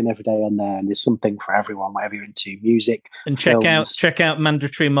content dropping every day on there, and there's something for everyone, whatever you're into, music. And check out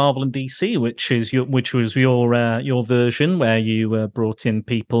Mandatory Marvel and DC, which was your version, where you brought in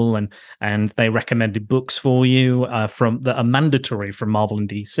people and they recommended books for you that are mandatory from Marvel and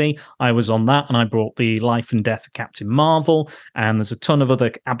DC. I was on that, and I brought the Life and Death of Captain Marvel, and there's a ton of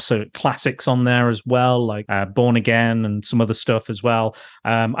other absolute classics on there as well, like Born Again and some other stuff as well.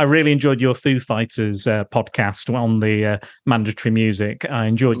 I really enjoyed your Foo Fighters podcast on the mandatory music. I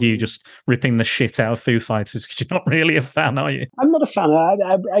enjoyed you just ripping the shit out of Foo Fighters, because you're not really a fan, are you? I'm not a fan. I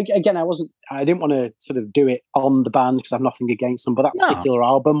didn't want to sort of do it on the band because I've nothing against them, but that particular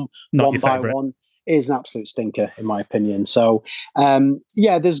album, One by One, is an absolute stinker in my opinion. So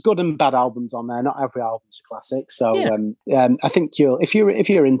there's good and bad albums on there. Not every album's a classic. So I think if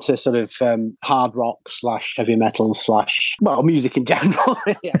you're into sort of hard rock / heavy metal / music in general,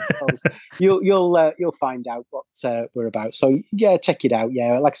 really, I suppose you'll find out what we're about. So yeah, check it out.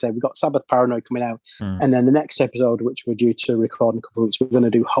 Yeah, like I said, we've got Sabbath Paranoid coming out, and then the next episode, which we're due to record in a couple of weeks, we're going to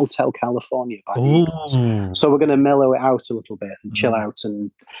do Hotel California by the Eagles. So we're going to mellow it out a little bit and chill out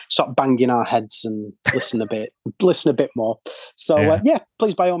and stop banging our heads and listen a bit more. So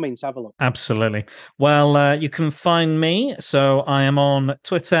please, by all means, have a look. Absolutely. Well, you can find me. So I am on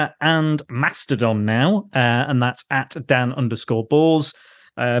Twitter and Mastodon now, and that's at Dan_Balls.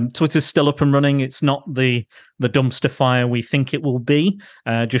 Twitter's still up and running. It's not the dumpster fire we think it will be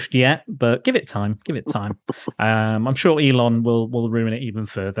just yet, but give it time. I'm sure Elon will ruin it even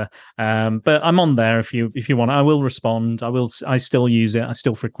further. But I'm on there if you want. I will respond. I still use it. I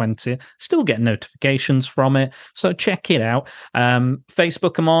still frequent it. Still get notifications from it. So check it out.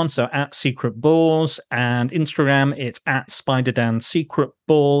 Facebook I'm on, so at Secret Balls, and Instagram it's at SpiderDan Secret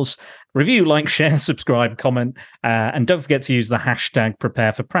Balls. Review, like, share, subscribe, comment, and don't forget to use the hashtag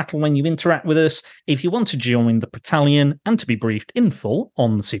Prepare for Prattle when you interact with us. If you want to join the Prattalion and to be briefed in full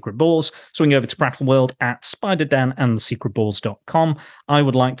on the Secret Balls, swing over to Prattle World at SpiderDanandthesecretballs.com. I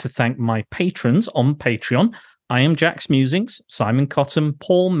would like to thank my patrons on Patreon. I Am Jack's Musings, Simon Cotton,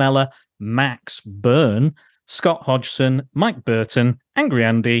 Paul Meller, Max Byrne, Scott Hodgson, Mike Burton, Angry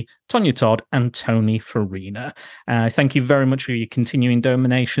Andy, Tonya Todd, and Tony Farina. Thank you very much for your continuing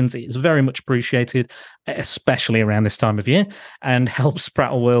donations. It is very much appreciated, especially around this time of year, and helps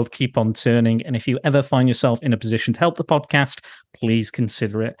Prattle World keep on turning. And if you ever find yourself in a position to help the podcast, please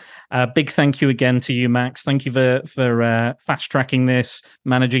consider it. Big thank you again to you, Max. Thank you for fast tracking this,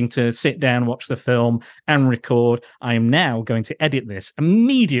 managing to sit down, watch the film, and record. I am now going to edit this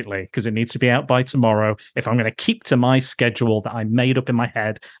immediately because it needs to be out by tomorrow if I'm going to keep to my schedule that I made up in my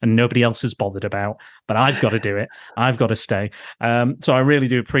head and nobody else is bothered about. But I've got to do it. I've got to stay. So I really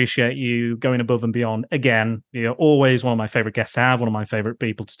do appreciate you going above and beyond. Again, you're always one of my favorite guests to have, one of my favorite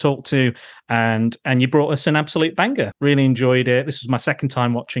people to talk to, and you brought us an absolute banger. Really enjoyed it. This was my second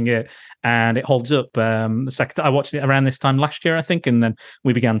time watching it, and it holds up. The second I watched it around this time last year, I think, and then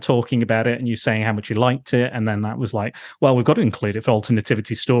we began talking about it, and you saying how much you liked it, and then that was like, well, we've got to include it for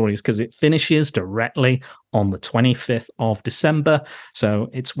Alternativity Stories because it finishes directly on the 25th of December, so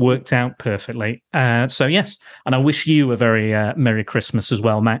it's worked out perfectly. So yes, and I wish you a very Merry Christmas as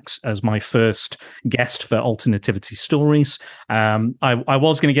well, Max, as my first guest for Alternativity Stories. I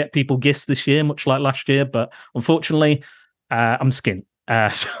was going to get people gifts this year, much like last year, but unfortunately, I'm skint.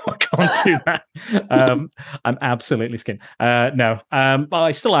 So I can't do that. I'm absolutely skint. No, but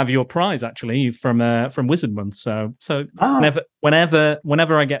I still have your prize actually from Wizard Month. So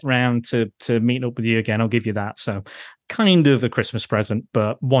whenever I get round to meeting up with you again, I'll give you that. So kind of a Christmas present,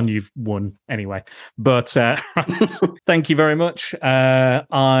 but one you've won anyway. But thank you very much.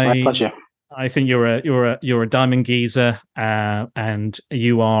 My pleasure. I think you're a diamond geezer, and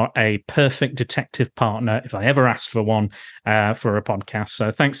you are a perfect detective partner if I ever asked for one for a podcast.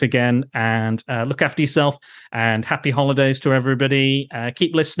 So thanks again, and look after yourself, and happy holidays to everybody.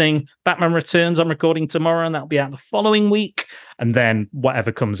 Keep listening. Batman Returns, I'm recording tomorrow, and that'll be out the following week. And then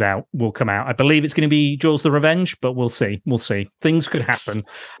whatever comes out will come out. I believe it's going to be Jaws the Revenge, but we'll see. We'll see. Things could happen.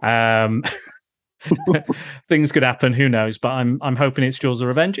 Things could happen, who knows, but I'm hoping it's Jaws the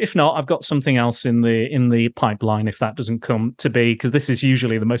Revenge. If not, I've got something else in the pipeline if that doesn't come to be, because this is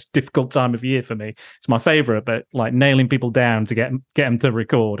usually the most difficult time of year for me. It's my favorite, but like nailing people down to get them to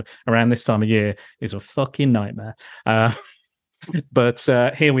record around this time of year is a fucking nightmare. But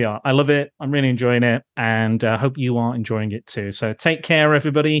here we are. I love it. I'm really enjoying it, and I hope you are enjoying it too. So take care,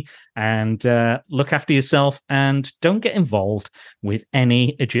 everybody, and look after yourself, and don't get involved with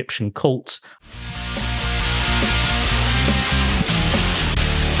any Egyptian cults.